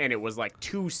 "run!" and it was like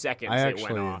 2 seconds it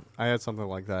went off. I had something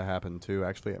like that happen too.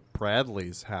 Actually, at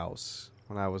Bradley's house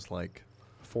when I was like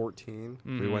 14,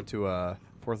 we went to 4th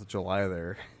of July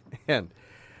there, and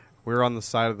we were on the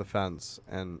side of the fence,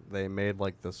 and they made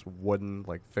like this wooden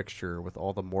like fixture with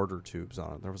all the mortar tubes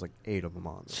on it. There was like 8 of them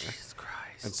on there. Jesus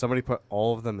Christ! And somebody put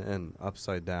all of them in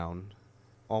upside down,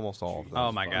 almost all of them.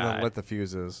 Oh my And God! then lit the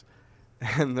fuses.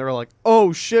 And they were like,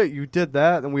 "Oh shit, you did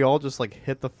that!" And we all just like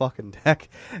hit the fucking deck,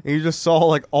 and you just saw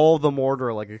like all the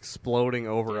mortar like exploding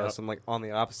over us, and like on the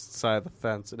opposite side of the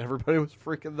fence, and everybody was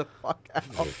freaking the fuck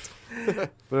out. But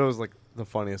it was like the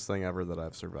funniest thing ever that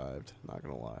I've survived. Not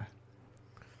gonna lie.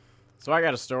 So I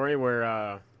got a story where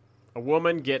a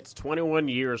woman gets 21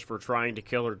 years for trying to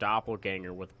kill her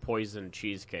doppelganger with poisoned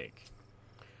cheesecake.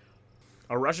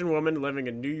 A Russian woman living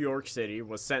in New York City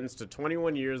was sentenced to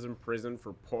 21 years in prison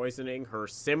for poisoning her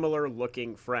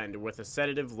similar-looking friend with a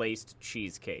sedative-laced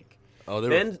cheesecake. Oh, they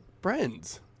were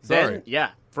friends. Then,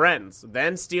 friends.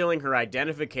 Then stealing her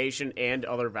identification and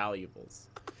other valuables.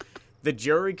 The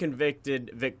jury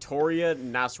convicted Victoria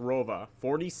Nasrova,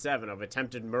 47, of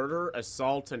attempted murder,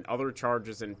 assault, and other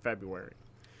charges in February.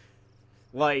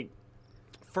 Like,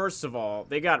 first of all,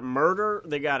 they got murder,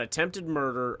 they got attempted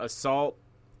murder, assault,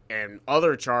 and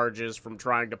other charges from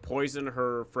trying to poison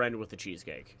her friend with a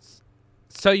cheesecake.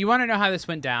 So you want to know how this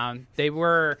went down?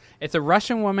 It's a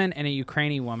Russian woman and a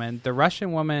Ukrainian woman. The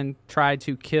Russian woman tried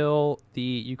to kill the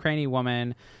Ukrainian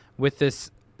woman with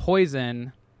this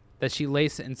poison that she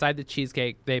laced inside the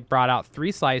cheesecake. They brought out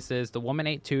 3 slices. The woman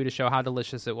ate 2 to show how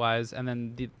delicious it was, and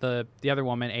then the other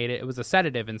woman ate it. It was a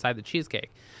sedative inside the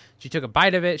cheesecake. She took a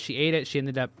bite of it. She ate it. She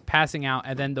ended up passing out,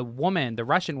 and then the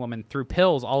Russian woman, threw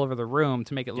pills all over the room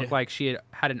to make it look like she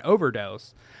had an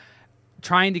overdose,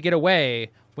 trying to get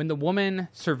away. When the woman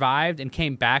survived and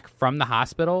came back from the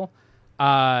hospital,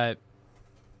 sorry.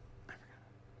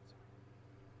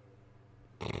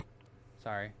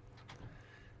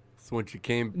 So when she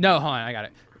came... No, hold on, I got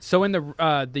it. So when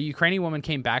the Ukrainian woman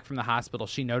came back from the hospital,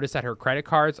 she noticed that her credit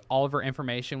cards, all of her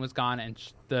information was gone, and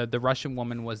the Russian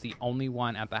woman was the only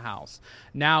one at the house.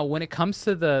 Now, when it comes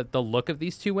to the look of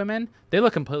these two women, they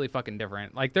look completely fucking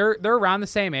different. Like they're around the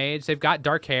same age. They've got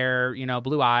dark hair,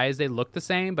 blue eyes. They look the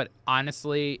same, but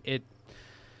honestly,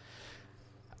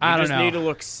 I don't know. You just need to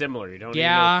look similar. You don't need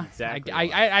to look exactly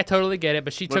I totally get it,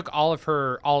 but she took all of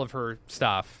her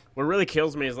stuff. What really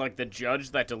kills me is like the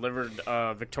judge that delivered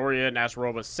Victoria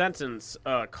Nasrova's sentence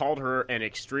called her an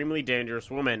extremely dangerous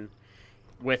woman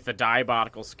with a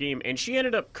diabolical scheme, and she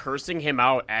ended up cursing him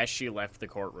out as she left the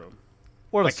courtroom.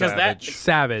 What a savage.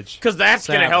 Savage. Because that's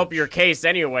going to help your case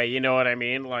anyway, you know what I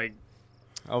mean? Like,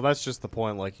 oh, that's just the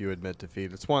point, like you admit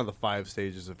defeat. It's one of the 5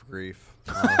 stages of grief.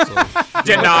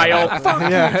 Denial. Fuck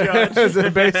yeah, you,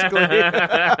 Judge.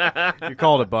 basically. You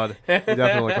called it, bud. You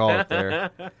definitely called it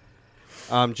there.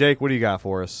 Jake, what do you got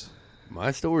for us?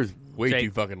 My story's way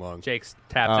too fucking long. Jake's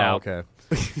tapped out. Okay.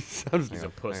 He's a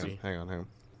pussy. Hang on.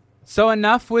 So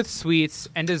enough with sweets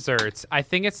and desserts. I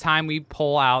think it's time we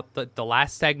pull out the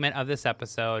last segment of this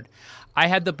episode. I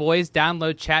had the boys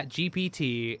download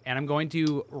ChatGPT, and I'm going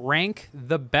to rank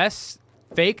the best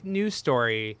fake news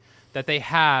story that they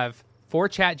have for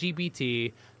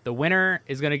ChatGPT. The winner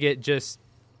is going to get just...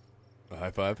 a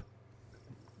high five?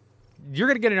 You're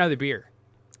going to get another beer.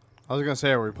 I was going to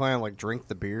say, are we playing like drink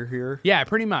the beer here? Yeah,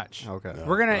 pretty much. Okay.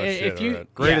 We're going to...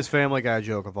 Right. Greatest Family Guy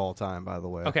joke of all time, by the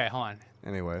way. Okay, hold on.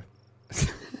 Anyway.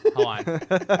 Hold on.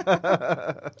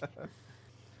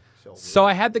 So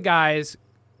I had the guys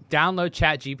download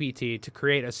ChatGPT to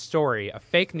create a story, a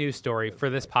fake news story for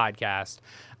this podcast.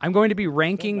 I'm going to be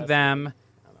ranking them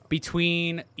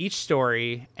between each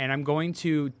story, and I'm going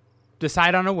to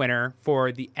decide on a winner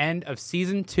for the end of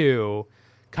Season 2,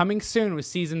 coming soon with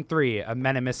Season 3 of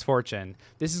Men in Misfortune.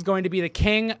 This is going to be the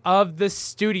king of the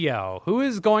studio. Who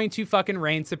is going to fucking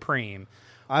reign supreme?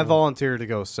 I volunteer to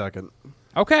go second.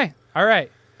 Okay, all right.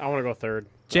 I want to go third.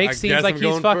 Jake seems like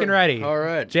he's fucking ready. All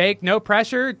right. Jake, no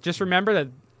pressure. Just remember that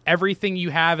everything you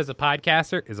have as a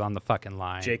podcaster is on the fucking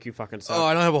line. Jake, you fucking suck. Oh,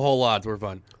 I don't have a whole lot, so we're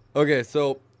fine. Okay,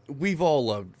 so we've all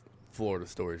loved Florida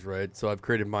stories, right? So I've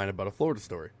created mine about a Florida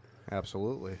story.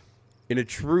 Absolutely. In a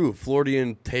true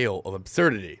Floridian tale of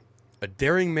absurdity, a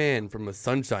daring man from the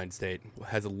Sunshine State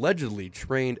has allegedly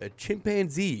trained a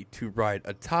chimpanzee to ride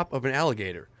atop of an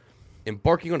alligator,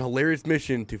 embarking on a hilarious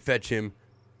mission to fetch him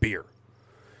beer.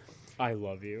 I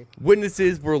love you.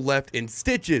 Witnesses were left in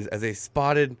stitches as they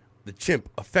spotted the chimp,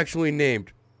 affectionately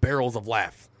named Barrels of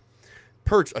Laugh,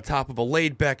 perched atop of a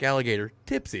laid-back alligator,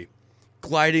 Tipsy,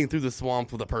 gliding through the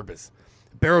swamps with a purpose.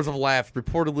 Barrels of Laugh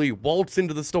reportedly waltzed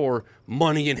into the store,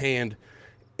 money in hand,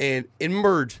 and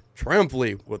emerged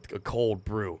triumphantly with a cold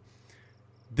brew.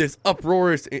 This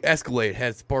uproarious escalade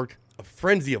has sparked a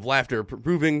frenzy of laughter,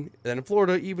 proving that in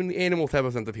Florida, even the animals have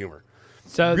a sense of humor.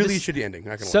 So really shitty ending.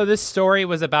 Not gonna so lie. this story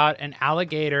was about an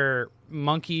alligator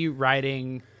monkey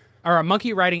riding, or a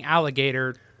monkey riding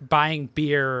alligator buying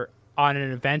beer on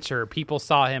an adventure. People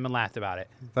saw him and laughed about it.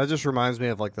 That just reminds me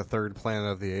of like the third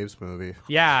Planet of the Apes movie.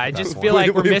 Yeah, I just feel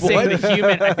like we're missing the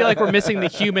human. I feel like we're missing the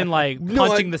human, like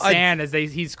punching the sand as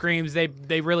he screams.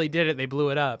 They really did it. They blew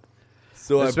it up.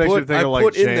 So This I makes me put, think I of, like,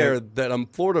 put in Jan- there that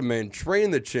Florida man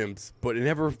trained the chimps, but it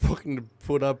never fucking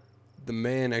put up the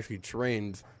man actually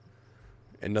trained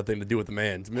and nothing to do with the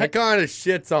man. I mean, that kind of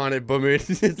shits on it, but I mean,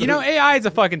 it's AI is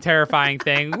a fucking terrifying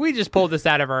thing. We just pulled this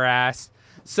out of our ass.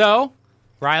 So,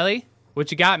 Riley, what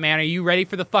you got, man? Are you ready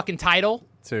for the fucking title?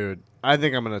 Dude, I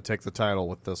think I'm going to take the title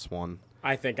with this one.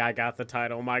 I think I got the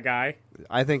title, my guy.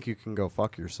 I think you can go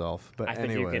fuck yourself. But I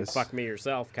think anyways, you can fuck me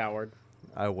yourself, coward.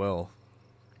 I will.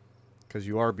 Because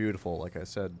you are beautiful, like I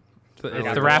said.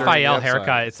 It's the Raphael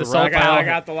haircut. It's the Soul I Calibur.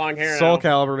 got the long hair Soul now.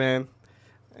 Calibur, man.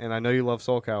 And I know you love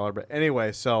Soul Calibur. But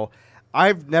anyway, so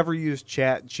I've never used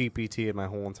Chat GPT in my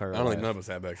whole entire life. I don't think none of us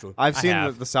have, actually. I've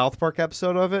seen the South Park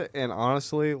episode of it, and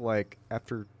honestly, like,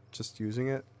 after just using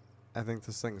it, I think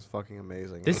this thing is fucking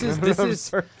amazing. This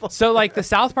is so like the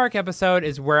South Park episode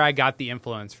is where I got the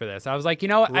influence for this. I was like, you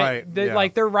know what?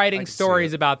 Like they're writing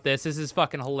stories about this. This is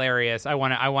fucking hilarious. I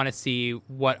want to see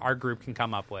what our group can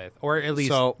come up with, or at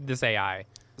least this AI.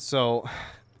 So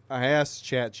I asked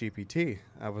ChatGPT.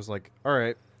 I was like, all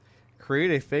right,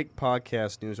 create a fake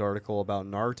podcast news article about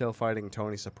Naruto fighting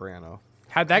Tony Soprano.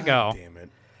 How'd that go? Damn it.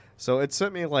 So it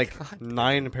sent me like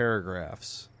 9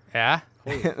 paragraphs. Yeah?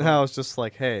 And I was just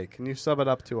like, hey, can you sub it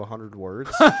up to 100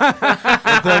 words?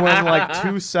 And then in like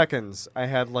 2 seconds, I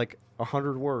had like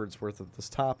 100 words worth of this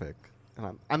topic.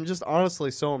 And I'm just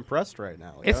honestly so impressed right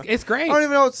now. It's great. I don't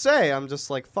even know what to say. I'm just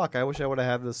like, fuck, I wish I would have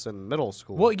had this in middle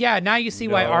school. Well, yeah, now you see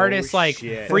why artists like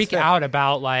freak out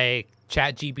about like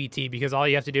ChatGPT, because all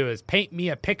you have to do is paint me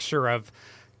a picture of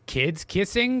kids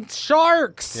kissing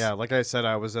sharks. Yeah, like I said,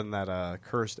 I was in that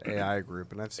cursed AI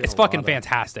group, and I've seen it's fucking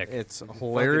fantastic. It's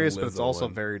hilarious, but it's also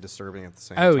very disturbing at the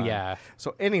same time. Oh, yeah.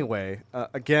 So anyway,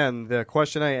 again, the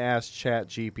question I asked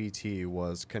ChatGPT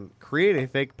was, create a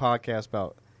fake podcast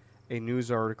about a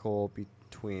news article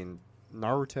between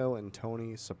Naruto and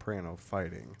Tony Soprano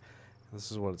fighting.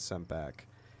 This is what it sent back.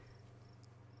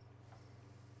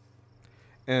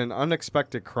 In an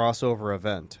unexpected crossover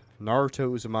event,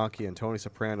 Naruto Uzumaki and Tony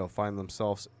Soprano find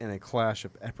themselves in a clash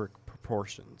of epic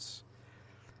proportions.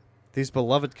 These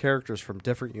beloved characters from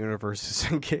different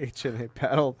universes engage in a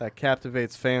battle that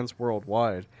captivates fans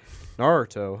worldwide.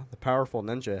 Naruto, the powerful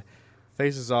ninja,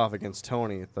 faces off against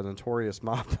Tony, the notorious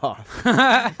mob boss.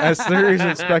 As theories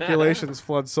and speculations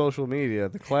flood social media,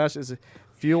 the clash is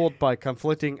fueled by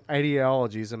conflicting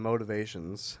ideologies and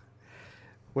motivations.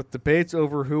 With debates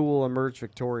over who will emerge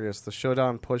victorious, the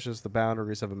showdown pushes the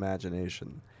boundaries of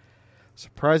imagination.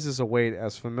 Surprises await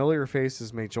as familiar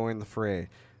faces may join the fray.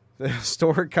 The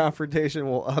historic confrontation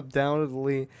will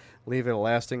undoubtedly leave a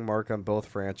lasting mark on both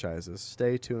franchises.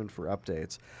 Stay tuned for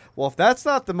updates. Well, if that's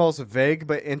not the most vague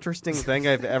but interesting thing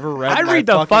I've ever read, I'd read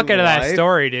the fuck out of that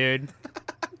story, dude.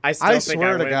 I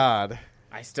swear to God.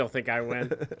 I still think I win.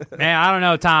 Man, I don't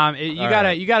know, Tom. You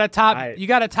gotta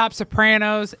top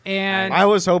Sopranos and I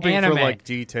was hoping anime. for like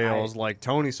details, like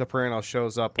Tony Soprano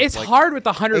shows up. With It's like hard with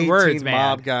 100 words, 18 man.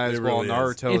 mob guys, It while really is.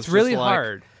 Naruto. It's really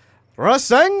hard.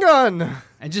 Rasengan,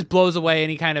 and just blows away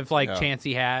any kind of chance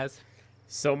he has.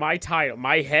 So my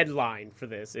headline for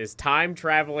this is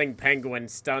time-traveling penguin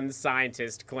stuns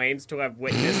scientist claims to have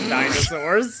witnessed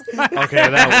dinosaurs. Okay,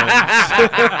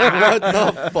 that What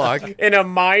the fuck? In a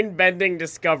mind-bending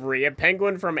discovery, a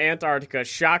penguin from Antarctica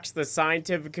shocks the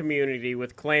scientific community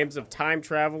with claims of time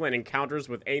travel and encounters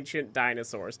with ancient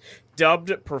dinosaurs.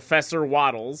 Dubbed Professor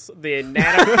Waddles, the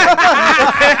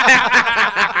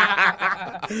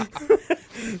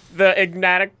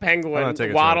enigmatic penguin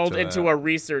waddled into a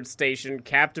research station,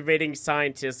 captivating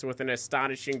scientists with an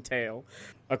astonishing tale.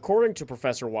 According to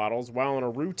Professor Waddles, while on a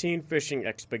routine fishing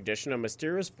expedition, a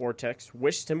mysterious vortex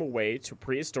whisked him away to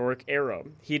prehistoric era.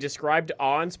 He described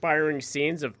awe-inspiring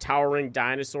scenes of towering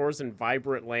dinosaurs and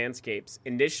vibrant landscapes.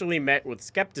 Initially met with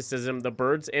skepticism, the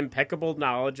bird's impeccable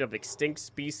knowledge of extinct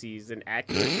species and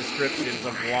accurate descriptions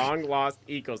of long-lost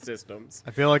ecosystems.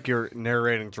 I feel like you're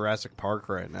narrating Jurassic Park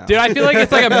right now. Dude, I feel like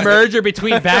it's like a merger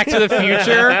between Back to the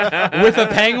Future with a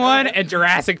penguin and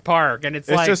Jurassic Park, and it's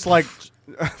just like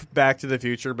Back to the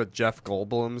Future, but Jeff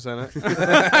Goldblum's in it. Because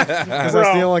that's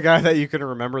the only guy that you can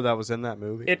remember that was in that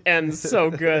movie. It ends so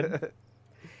good.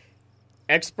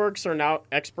 Experts are now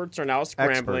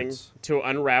scrambling to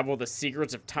unravel the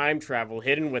secrets of time travel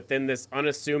hidden within this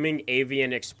unassuming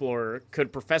avian explorer.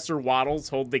 Could Professor Waddles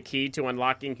hold the key to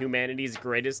unlocking humanity's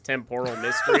greatest temporal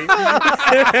mystery? See,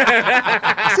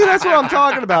 that's what I'm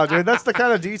talking about, dude. That's the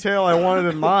kind of detail I wanted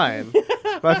in mind.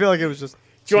 But I feel like it was just...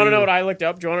 Do you want to know what I looked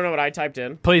up? Do you want to know what I typed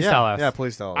in? Please tell us. Yeah,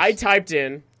 please tell us. I typed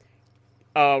in,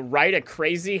 write a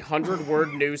crazy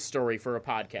 100-word news story for a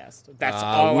podcast. That's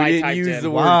all I typed in. We didn't use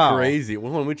the word crazy.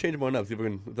 Well, hold on, we changed one up. See if we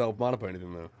can without modify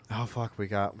anything though. Oh fuck, we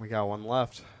got one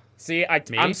left. See,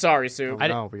 I'm sorry, Sue.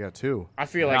 No, we got two. I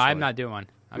feel No, like I'm not doing one.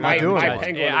 I'm not doing one.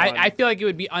 I feel like it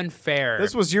would be unfair.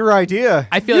 This was your idea.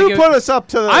 I feel you like put us up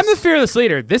to this. I'm the fearless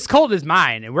leader. This cult is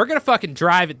mine, and we're gonna fucking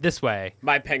drive it this way.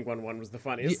 My penguin one was the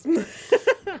funniest.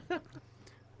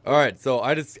 All right, so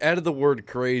I just added the word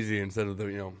crazy instead of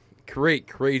the, create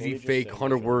crazy fake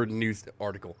 100-word news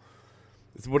article.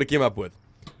 This is what it came up with.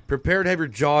 Prepare to have your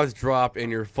jaws drop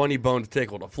and your funny bones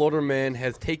tickled. A Florida man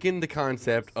has taken the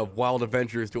concept of wild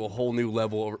adventures to a whole new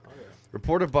level.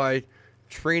 Reported by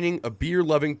training a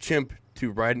beer-loving chimp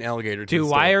to ride an alligator. Dude,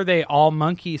 why are they all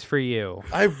monkeys for you?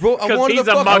 I wanted he's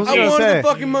a monkey. I wanted a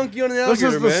fucking monkey on an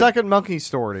alligator, This is the second monkey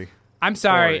story. I'm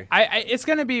sorry. It's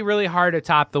going to be really hard to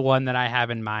top the one that I have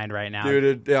in mind right now.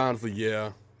 Dude, honestly,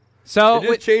 yeah. So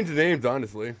just change the names,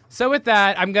 honestly. So with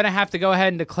that, I'm going to have to go ahead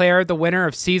and declare the winner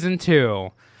of Season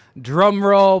 2. Drum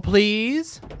roll,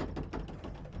 please.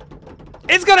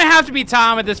 It's going to have to be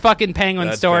Tom with this fucking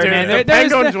penguin story, fair. man. The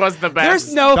penguins was the best.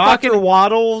 There's no Dr. fucking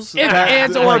Waddles.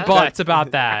 ands or buts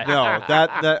about that. No,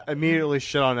 that immediately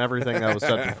shit on everything that was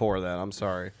said before that. I'm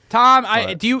sorry. Tom,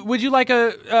 would you like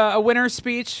a winner's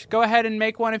speech? Go ahead and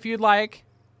make one if you'd like.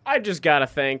 I just gotta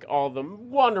thank all the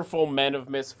wonderful men of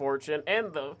misfortune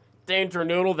and the danger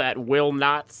noodle that will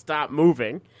not stop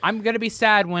moving. I'm gonna be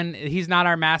sad when he's not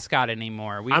our mascot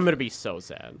anymore. I'm gonna be so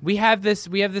sad.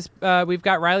 We've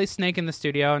got Riley Snake in the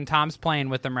studio, and Tom's playing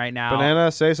with him right now.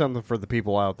 Banana, say something for the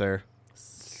people out there.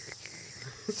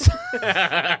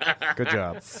 Good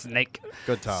job. Snake.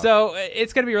 Good talk. So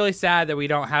it's going to be really sad that we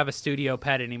don't have a studio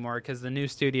pet anymore because the new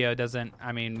studio doesn't,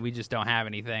 we just don't have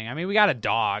anything. We got a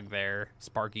dog there,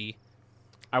 Sparky.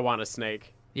 I want a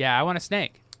snake. Yeah, I want a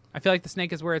snake. I feel like the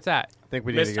snake is where it's at. I think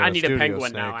we need to get I need a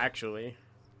penguin snake. now, actually.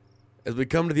 As we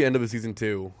come to the end of Season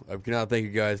 2, I cannot thank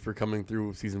you guys for coming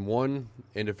through Season 1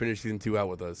 and to finish Season 2 out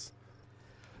with us.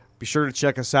 Be sure to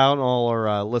check us out on all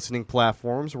our listening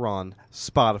platforms. We're on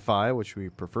Spotify, which we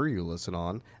prefer you listen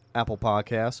on, Apple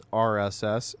Podcasts,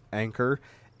 RSS, Anchor,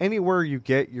 anywhere you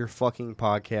get your fucking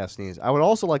podcast needs. I would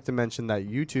also like to mention that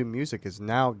YouTube Music is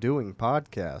now doing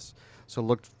podcasts, so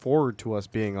look forward to us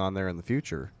being on there in the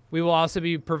future. We will also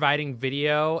be providing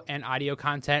video and audio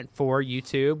content for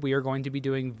YouTube. We are going to be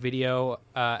doing video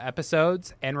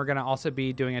episodes, and we're going to also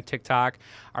be doing a TikTok.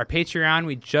 Our Patreon,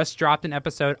 we just dropped an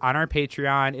episode on our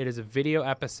Patreon. It is a video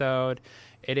episode.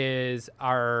 It is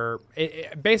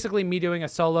basically me doing a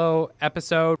solo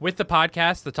episode with the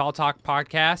podcast, the Tall Talk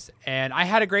podcast, and I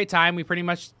had a great time. We pretty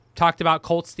much talked about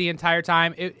Colts the entire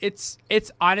time. It's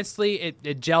honestly,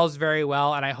 it gels very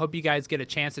well, and I hope you guys get a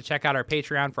chance to check out our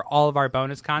Patreon for all of our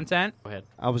bonus content. Go ahead.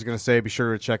 I was going to say, be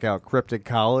sure to check out Cryptid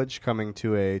College, coming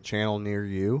to a channel near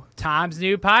you. Tom's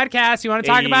new podcast. You want to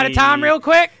talk about it, Tom, real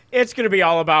quick? It's going to be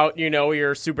all about,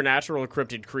 your supernatural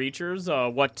cryptid creatures,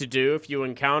 what to do if you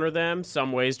encounter them,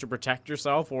 some ways to protect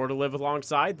yourself or to live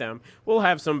alongside them. We'll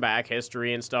have some back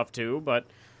history and stuff, too, but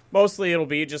mostly it'll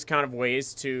be just kind of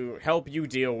ways to help you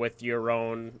deal with your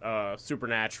own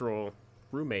supernatural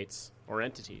roommates or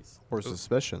entities. Or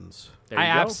suspicions. I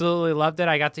absolutely loved it.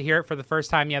 I got to hear it for the first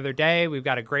time the other day. We've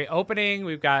got a great opening.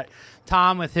 We've got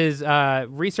Tom with his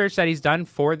research that he's done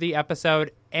for the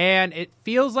episode, and it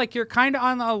feels like you're kind of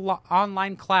on an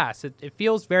online class. It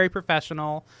feels very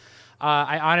professional.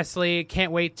 I honestly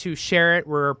can't wait to share it.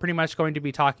 We're pretty much going to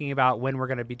be talking about when we're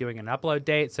going to be doing an upload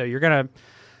date, so you're going to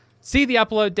see the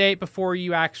upload date before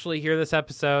you actually hear this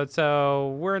episode.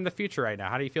 So we're in the future right now.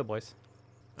 How do you feel, boys?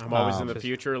 I'm always in the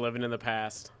future, living in the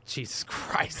past. Jesus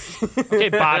Christ. Okay,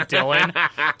 Bob Dylan.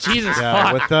 Jesus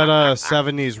fuck. With that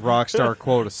 70s rock star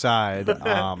quote aside,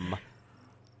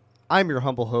 I'm your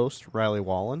humble host, Riley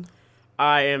Wallen.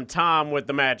 I am Tom with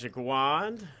the magic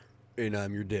wand. And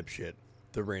I'm your dipshit,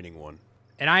 the reigning one.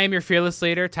 And I am your fearless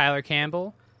leader, Tyler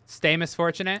Campbell. Stay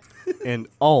misfortunate. And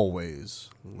always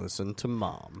listen to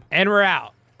Mom. And we're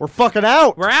out. We're fucking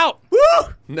out. We're out. Woo!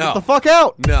 No. Get the fuck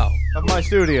out. No. Of my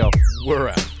studio. We're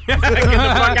out. Get the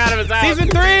fuck out of his house. Season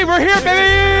 3, we're here,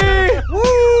 baby!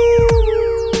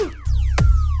 Woo!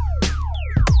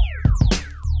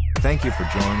 Thank you for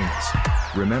joining us.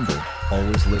 Remember,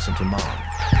 always listen to Mom.